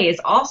day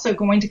is also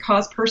going to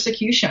cause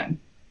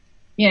persecution.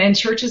 And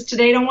churches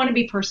today don't want to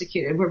be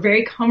persecuted. We're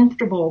very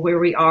comfortable where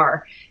we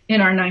are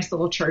in our nice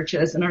little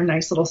churches, in our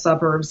nice little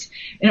suburbs,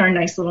 in our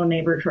nice little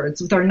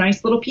neighborhoods, with our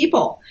nice little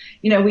people.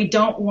 We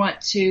don't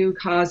want to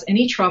cause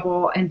any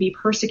trouble and be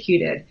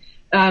persecuted.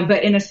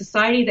 But in a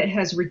society that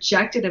has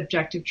rejected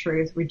objective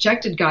truth,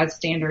 rejected God's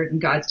standard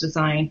and God's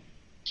design,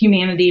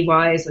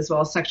 humanity-wise as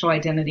well as sexual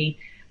identity,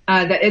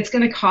 that it's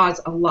going to cause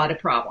a lot of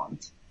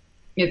problems.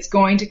 You're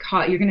going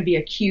to be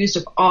accused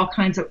of all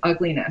kinds of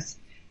ugliness.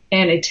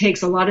 And it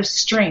takes a lot of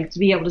strength to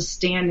be able to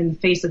stand in the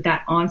face of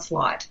that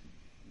onslaught.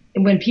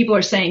 And when people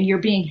are saying you're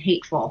being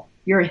hateful,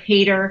 you're a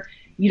hater,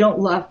 you don't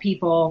love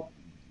people,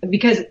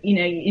 because, and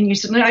you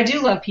say, I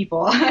do love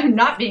people, I'm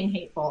not being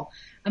hateful,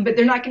 but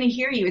they're not going to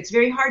hear you. It's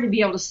very hard to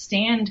be able to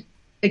stand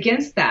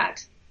against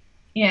that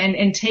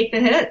and take the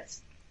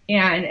hits.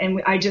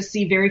 And I just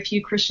see very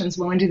few Christians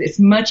willing to do this. It's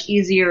much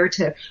easier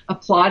to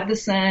applaud the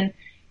sin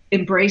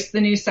embrace the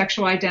new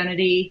sexual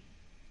identity.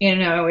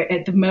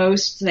 At the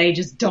most, they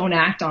just don't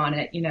act on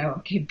it.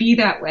 Okay, be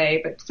that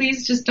way, but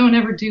please just don't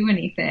ever do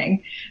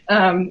anything.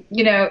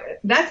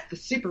 That's the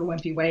super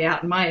wimpy way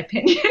out, in my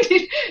opinion.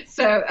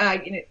 So,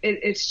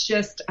 it's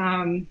just,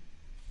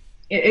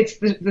 it's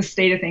the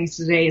state of things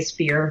today is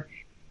fear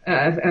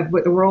of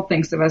what the world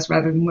thinks of us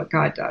rather than what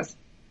God does.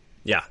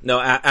 Yeah, no,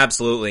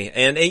 absolutely.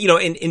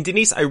 And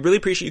Denise, I really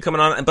appreciate you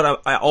coming on,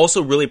 but I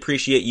also really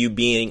appreciate you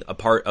being a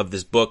part of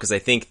this book, because I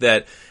think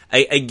that,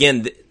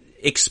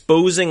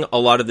 exposing a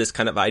lot of this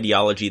kind of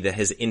ideology that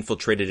has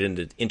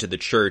infiltrated into the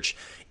church,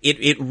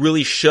 it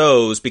really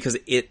shows, because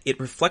it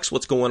reflects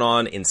what's going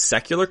on in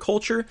secular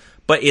culture,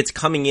 but it's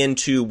coming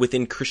into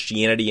within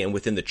Christianity and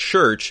within the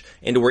church,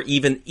 and where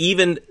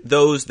even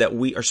those that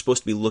we are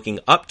supposed to be looking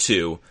up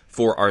to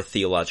for our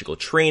theological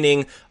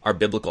training, our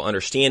biblical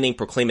understanding,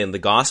 proclaiming the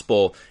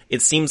gospel,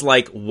 it seems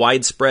like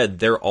widespread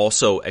they're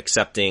also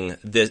accepting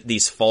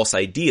these false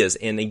ideas.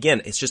 And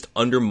again, it's just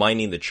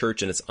undermining the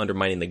church and it's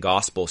undermining the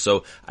gospel.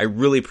 So I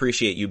really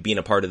appreciate you being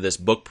a part of this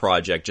book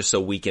project, just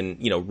so we can,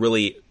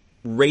 really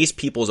raise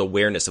people's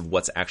awareness of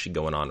what's actually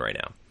going on right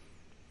now.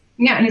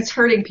 Yeah, and it's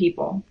hurting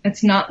people.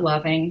 It's not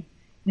loving.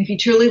 And if you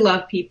truly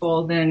love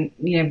people, then,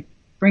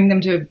 bring them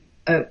to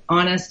an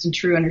honest and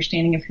true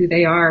understanding of who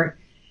they are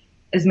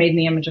as made in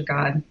the image of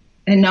God,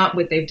 and not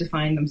what they've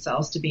defined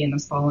themselves to be in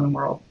this fallen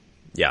world.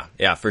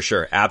 Yeah, for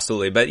sure.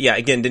 Absolutely. But yeah,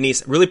 again,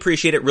 Denise, really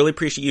appreciate it. Really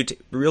appreciate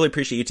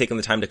you taking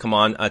the time to come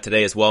on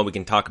today as well. We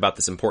can talk about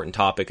this important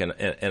topic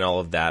and all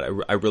of that.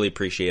 I really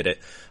appreciate it.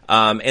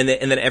 And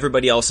then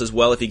everybody else as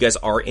well, if you guys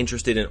are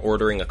interested in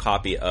ordering a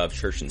copy of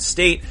Church and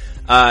State,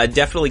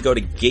 definitely go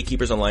to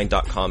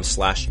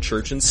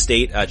gatekeepersonline.com/Church and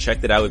State.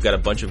 Check that out. We've got a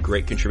bunch of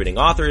great contributing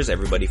authors,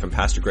 everybody from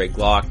Pastor Greg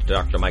Glock to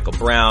Dr. Michael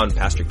Brown,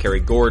 Pastor Kerry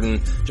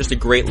Gordon, just a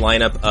great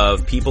lineup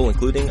of people,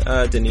 including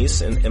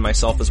Denise and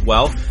myself as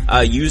well.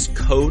 Use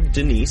code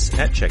Denise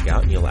at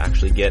checkout and you'll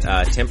actually get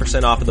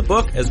 10% off of the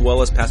book, as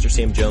well as Pastor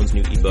Sam Jones'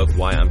 new ebook,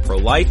 Why I'm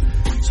Pro-Life.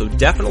 So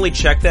definitely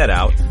check that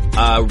out.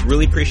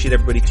 Really appreciate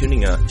everybody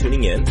tuning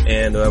in,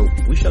 and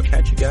we shall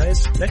catch you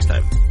guys next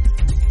time.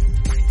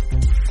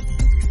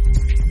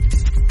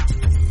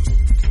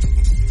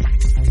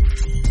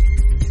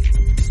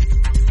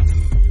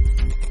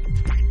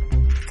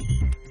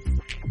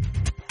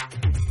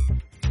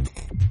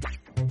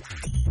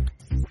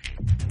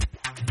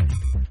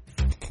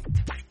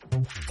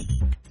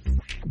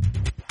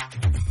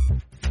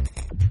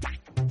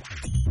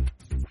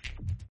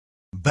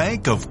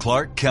 Bank of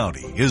Clark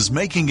County is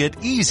making it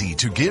easy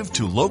to give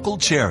to local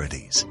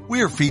charities.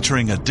 We're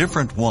featuring a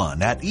different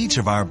one at each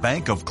of our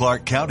Bank of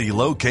Clark County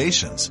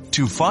locations.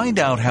 To find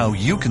out how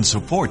you can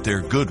support their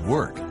good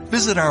work,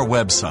 visit our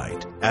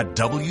website at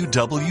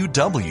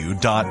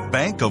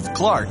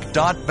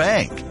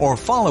www.bankofclark.bank or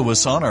follow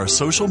us on our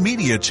social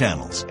media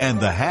channels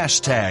and the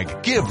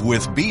hashtag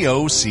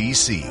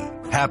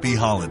GiveWithBOCC. Happy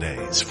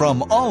holidays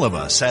from all of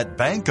us at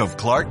Bank of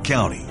Clark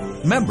County.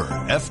 Member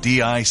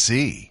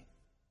FDIC.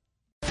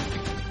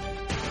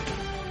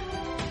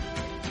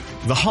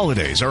 The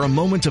holidays are a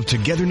moment of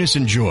togetherness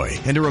and joy,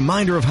 and a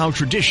reminder of how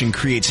tradition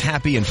creates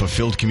happy and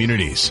fulfilled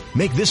communities.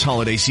 Make this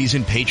holiday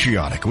season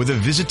patriotic with a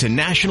visit to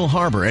National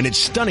Harbor and its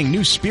stunning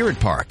new Spirit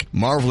Park.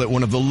 Marvel at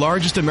one of the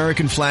largest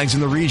American flags in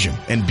the region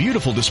and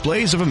beautiful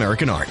displays of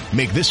American art.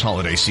 Make this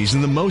holiday season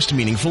the most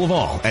meaningful of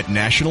all at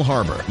National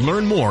Harbor.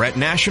 Learn more at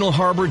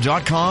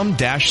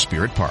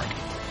nationalharbor.com/Spirit Park.